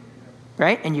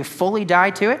 right? And you fully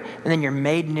die to it, and then you're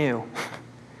made new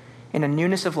in a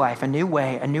newness of life, a new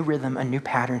way, a new rhythm, a new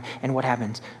pattern. And what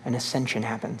happens? An ascension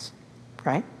happens,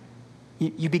 right?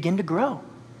 You begin to grow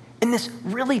in this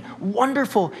really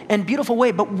wonderful and beautiful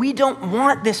way, but we don't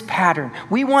want this pattern.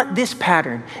 We want this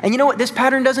pattern. And you know what this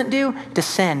pattern doesn't do?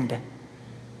 Descend.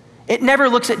 It never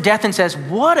looks at death and says,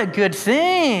 what a good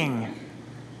thing.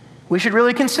 We should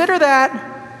really consider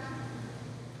that.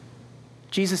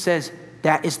 Jesus says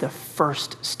that is the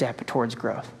first step towards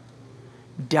growth.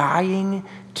 Dying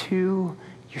to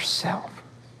yourself.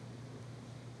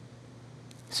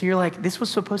 So you're like, this was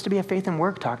supposed to be a faith and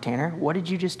work talk, Tanner. What did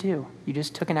you just do? You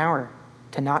just took an hour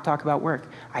to not talk about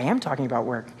work. I am talking about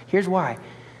work. Here's why.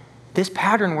 This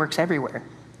pattern works everywhere.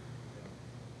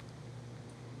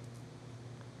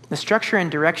 The structure and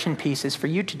direction piece is for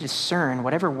you to discern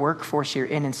whatever workforce you're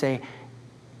in and say,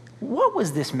 what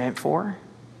was this meant for?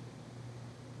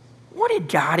 What did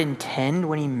God intend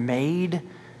when he made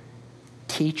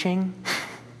teaching?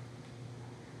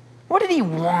 What did he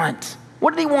want?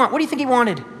 What did he want? What do you think he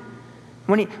wanted?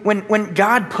 When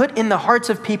God put in the hearts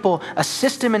of people a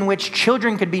system in which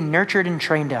children could be nurtured and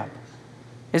trained up.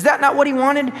 Is that not what he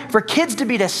wanted? For kids to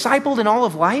be discipled in all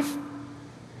of life?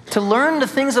 To learn the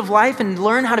things of life and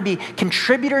learn how to be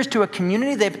contributors to a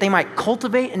community that they might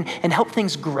cultivate and help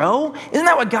things grow? Isn't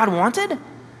that what God wanted?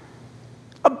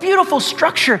 A beautiful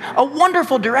structure, a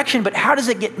wonderful direction, but how does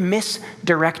it get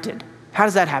misdirected? How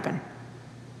does that happen?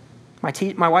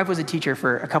 My wife was a teacher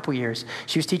for a couple years.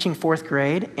 She was teaching 4th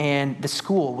grade, and the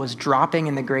school was dropping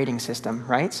in the grading system,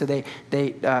 right? So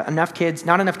not enough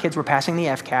kids were passing the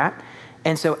FCAT,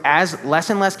 and so as less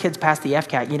and less kids passed the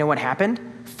FCAT, you know what happened?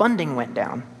 Funding went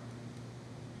down.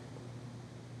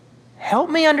 Help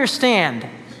me understand.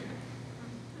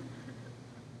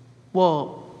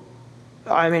 well,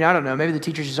 I mean, I don't know. Maybe the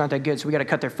teachers just aren't that good, so we got to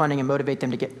cut their funding and motivate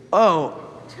them to get,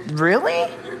 oh, really?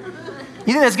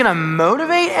 You think that's going to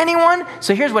motivate anyone?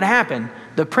 So here's what happened.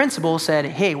 The principal said,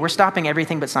 hey, we're stopping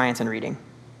everything but science and reading,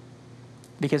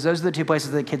 because those are the two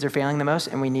places that kids are failing the most,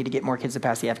 and we need to get more kids to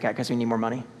pass the FCAT because we need more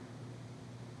money.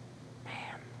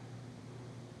 Man.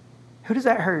 Who does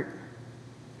that hurt?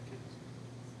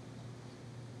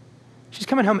 She's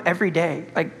coming home every day,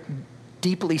 like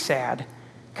deeply sad,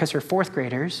 because her fourth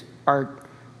graders are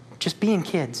just being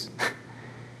kids.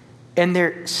 And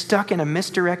they're stuck in a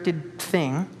misdirected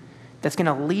thing that's going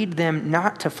to lead them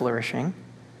not to flourishing,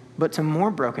 but to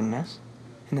more brokenness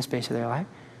in the space of their life.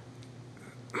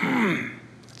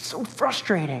 It's so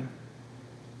frustrating.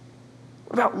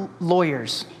 What about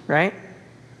lawyers, right?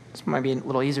 This might be a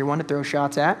little easier one to throw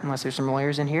shots at, unless there's some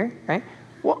lawyers in here, right?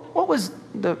 What was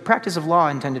the practice of law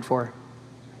intended for?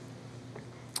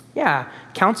 Yeah,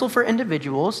 counsel for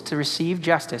individuals to receive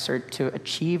justice or to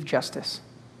achieve justice,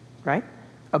 right?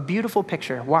 A beautiful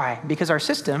picture. Why? Because our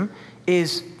system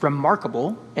is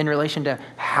remarkable in relation to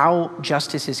how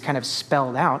justice is kind of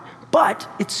spelled out, but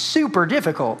it's super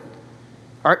difficult.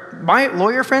 My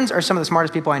lawyer friends are some of the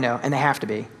smartest people I know, and they have to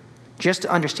be, just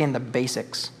to understand the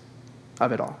basics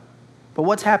of it all. But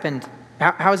what's happened?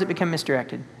 How has it become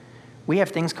misdirected? We have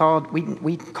things called,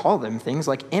 we call them things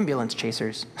like ambulance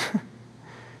chasers.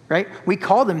 Right? We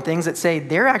call them things that say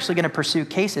they're actually going to pursue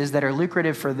cases that are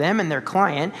lucrative for them and their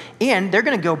client, and they're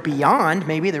going to go beyond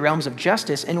maybe the realms of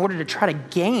justice in order to try to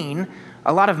gain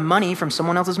a lot of money from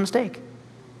someone else's mistake.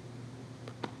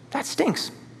 That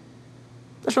stinks.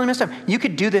 That's really messed up. You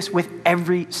could do this with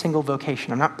every single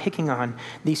vocation. I'm not picking on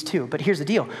these two, but here's the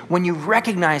deal. When you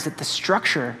recognize that the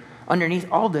structure underneath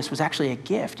all of this was actually a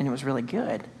gift and it was really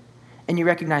good, and you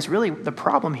recognize really the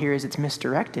problem here is it's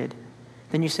misdirected,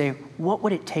 then you say, what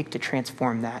would it take to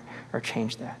transform that or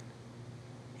change that?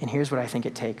 And here's what I think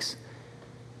it takes.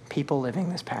 People living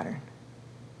this pattern.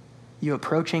 You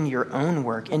approaching your own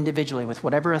work individually with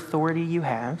whatever authority you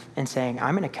have and saying,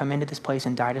 I'm going to come into this place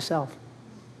and die to self.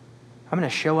 I'm going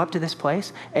to show up to this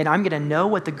place, and I'm going to know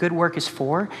what the good work is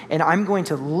for, and I'm going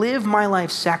to live my life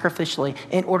sacrificially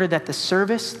in order that the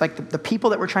service, like the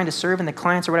people that we're trying to serve and the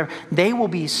clients or whatever, they will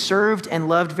be served and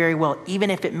loved very well, even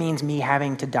if it means me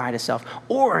having to die to self.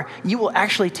 Or you will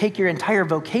actually take your entire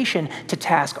vocation to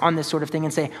task on this sort of thing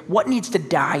and say, what needs to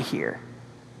die here?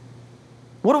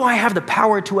 What do I have the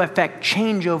power to affect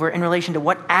change over in relation to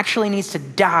what actually needs to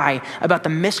die about the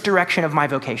misdirection of my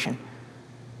vocation?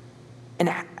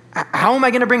 And how am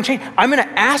I going to bring change? I'm going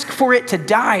to ask for it to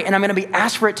die, and I'm going to be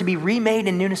asked for it to be remade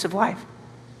in newness of life.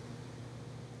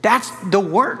 That's the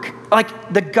work,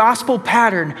 like the gospel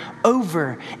pattern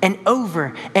over and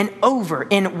over and over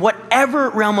in whatever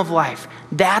realm of life.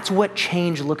 That's what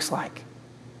change looks like.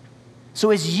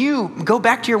 So as you go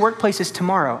back to your workplaces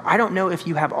tomorrow, I don't know if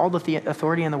you have all the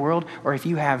authority in the world or if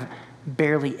you have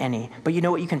barely any, but you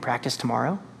know what you can practice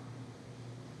tomorrow?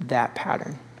 That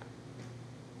pattern.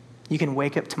 You can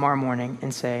wake up tomorrow morning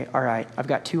and say, all right, I've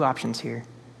got two options here.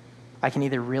 I can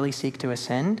either really seek to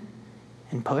ascend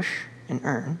and push and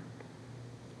earn,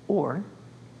 or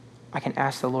I can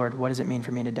ask the Lord, what does it mean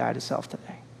for me to die to self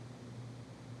today?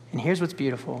 And here's what's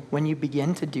beautiful. When you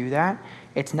begin to do that,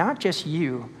 it's not just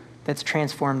you that's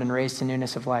transformed and raised to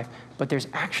newness of life, but there's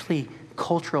actually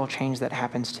cultural change that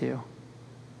happens too.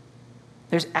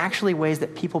 There's actually ways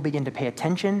that people begin to pay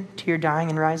attention to your dying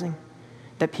and rising,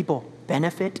 that people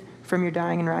benefit from your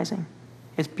dying and rising.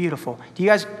 It's beautiful. Do you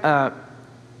guys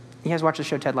watch the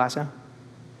show Ted Lasso?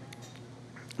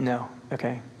 No.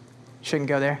 Okay. Shouldn't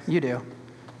go there. You do.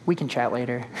 We can chat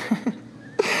later.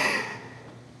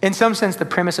 In some sense, the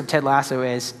premise of Ted Lasso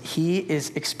is he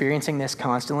is experiencing this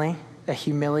constantly, a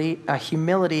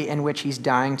humility in which he's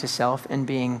dying to self and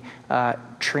being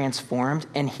transformed,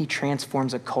 and he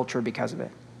transforms a culture because of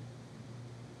it.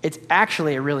 It's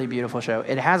actually a really beautiful show.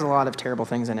 It has a lot of terrible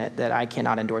things in it that I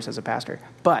cannot endorse as a pastor,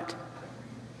 but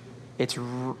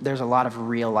there's a lot of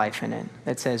real life in it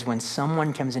that says when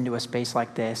someone comes into a space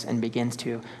like this and begins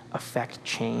to affect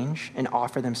change and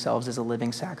offer themselves as a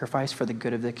living sacrifice for the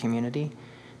good of the community,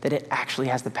 that it actually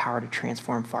has the power to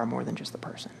transform far more than just the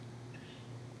person.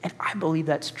 And I believe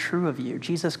that's true of you.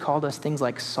 Jesus called us things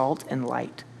like salt and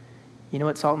light. You know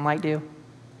what salt and light do?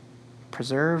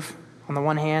 Preserve on the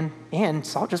one hand, and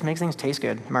salt just makes things taste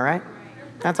good. Am I right?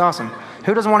 That's awesome.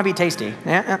 Who doesn't want to be tasty?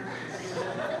 Yeah.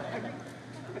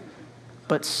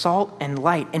 But salt and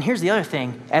light. And here's the other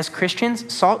thing. As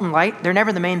Christians, salt and light, they're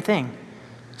never the main thing.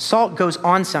 Salt goes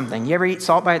on something. You ever eat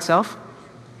salt by itself?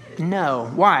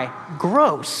 No. Why?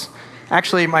 Gross.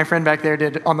 Actually, my friend back there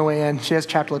did on the way in. She has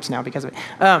chapped lips now because of it.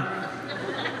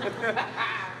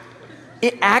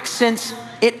 it accents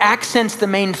the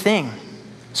main thing.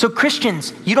 So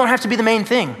Christians, you don't have to be the main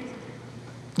thing.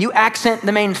 You accent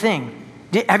the main thing.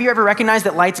 Have you ever recognized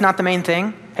that light's not the main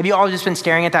thing? Have you all just been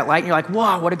staring at that light and you're like,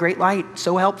 wow, what a great light,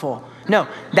 so helpful. No,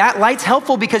 that light's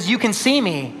helpful because you can see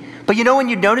me. But you know when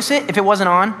you'd notice it if it wasn't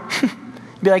on?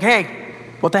 You'd be like, hey,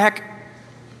 what the heck?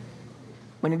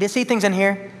 We need to see things in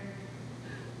here.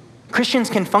 Christians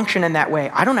can function in that way.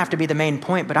 I don't have to be the main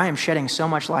point, but I am shedding so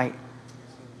much light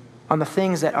on the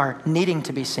things that are needing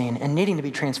to be seen and needing to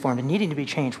be transformed and needing to be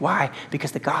changed. Why?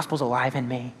 Because the gospel's alive in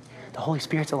me. The Holy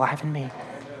Spirit's alive in me,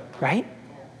 right?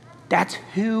 That's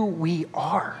who we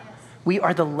are. We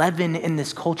are the leaven in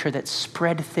this culture that's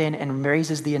spread thin and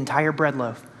raises the entire bread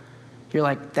loaf. You're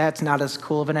like, that's not as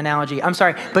cool of an analogy. I'm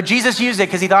sorry, but Jesus used it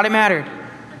because he thought it mattered.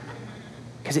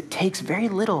 Because it takes very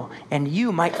little, and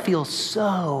you might feel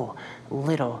so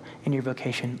little in your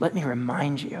vocation. Let me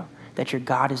remind you that your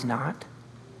God is not.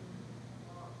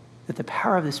 That the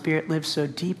power of the Spirit lives so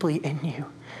deeply in you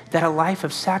that a life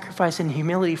of sacrifice and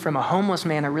humility from a homeless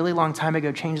man a really long time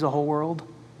ago changed the whole world.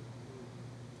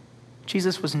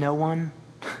 Jesus was no one,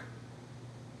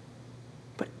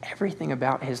 but everything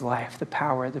about his life, the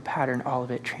power, the pattern, all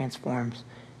of it transforms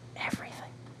everything.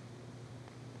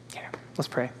 Okay, let's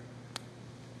pray.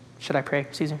 Should I pray,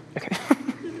 Caesar? Okay.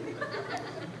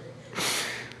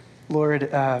 Lord,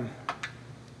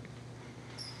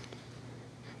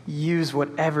 use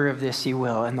whatever of this you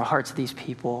will in the hearts of these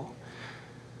people.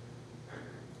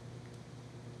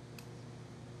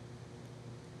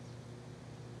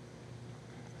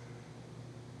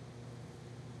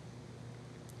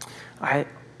 I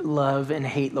love and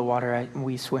hate the water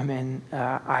we swim in.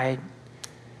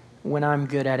 When I'm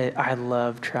good at it, I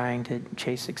love trying to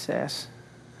chase success.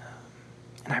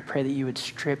 And I pray that you would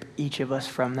strip each of us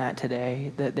from that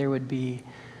today, that there would be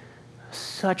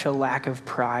such a lack of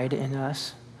pride in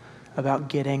us about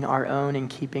getting our own and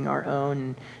keeping our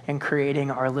own and creating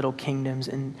our little kingdoms,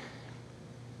 and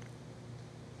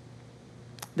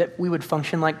that we would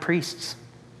function like priests,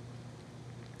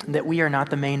 that we are not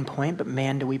the main point, but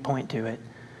man, do we point to it.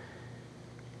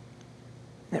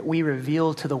 That we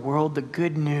reveal to the world the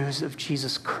good news of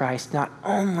Jesus Christ, not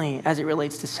only as it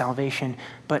relates to salvation,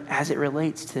 but as it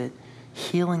relates to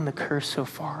healing the curse so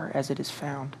far as it is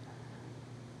found.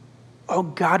 Oh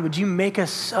God, would you make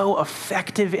us so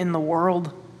effective in the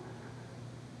world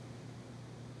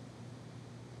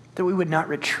that we would not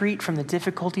retreat from the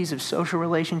difficulties of social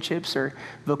relationships or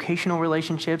vocational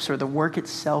relationships or the work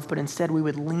itself, but instead we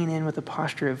would lean in with a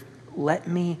posture of, let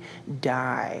me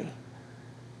die,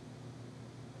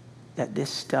 that this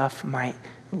stuff might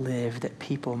live, that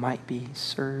people might be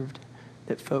served,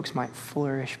 that folks might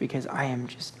flourish, because I am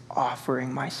just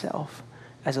offering myself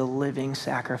as a living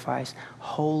sacrifice,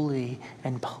 holy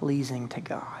and pleasing to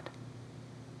God.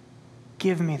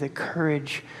 Give me the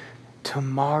courage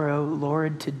tomorrow,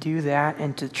 Lord, to do that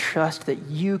and to trust that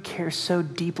you care so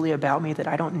deeply about me that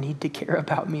I don't need to care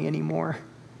about me anymore.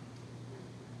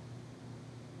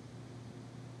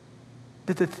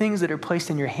 That the things that are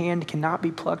placed in your hand cannot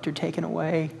be plucked or taken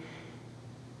away.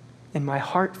 And my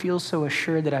heart feels so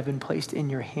assured that I've been placed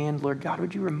in your hand. Lord God,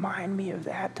 would you remind me of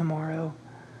that tomorrow?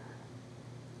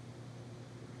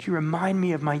 Would you remind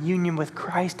me of my union with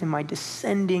Christ and my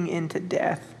descending into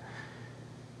death?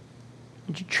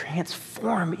 Would you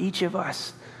transform each of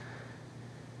us?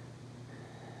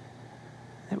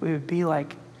 That we would be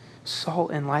like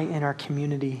salt and light in our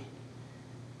community,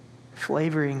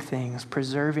 flavoring things,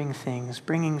 preserving things,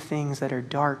 bringing things that are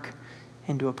dark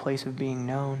into a place of being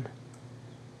known.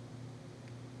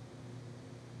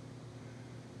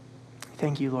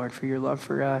 Thank you, Lord, for your love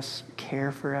for us, your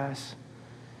care for us.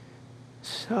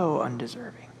 So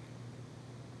undeserving.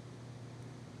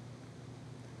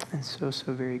 And so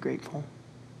very grateful.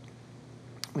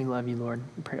 We love you, Lord.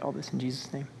 We pray all this in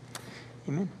Jesus' name.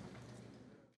 Amen.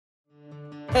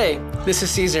 Hey, this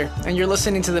is Caesar, and you're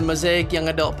listening to the Mosaic Young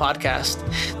Adult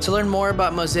Podcast. To learn more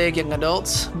about Mosaic Young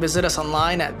Adults, visit us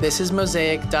online at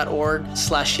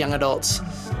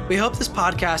thisismosaic.org/youngadults. We hope this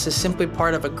podcast is simply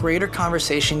part of a greater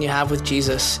conversation you have with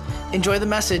Jesus. Enjoy the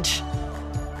message.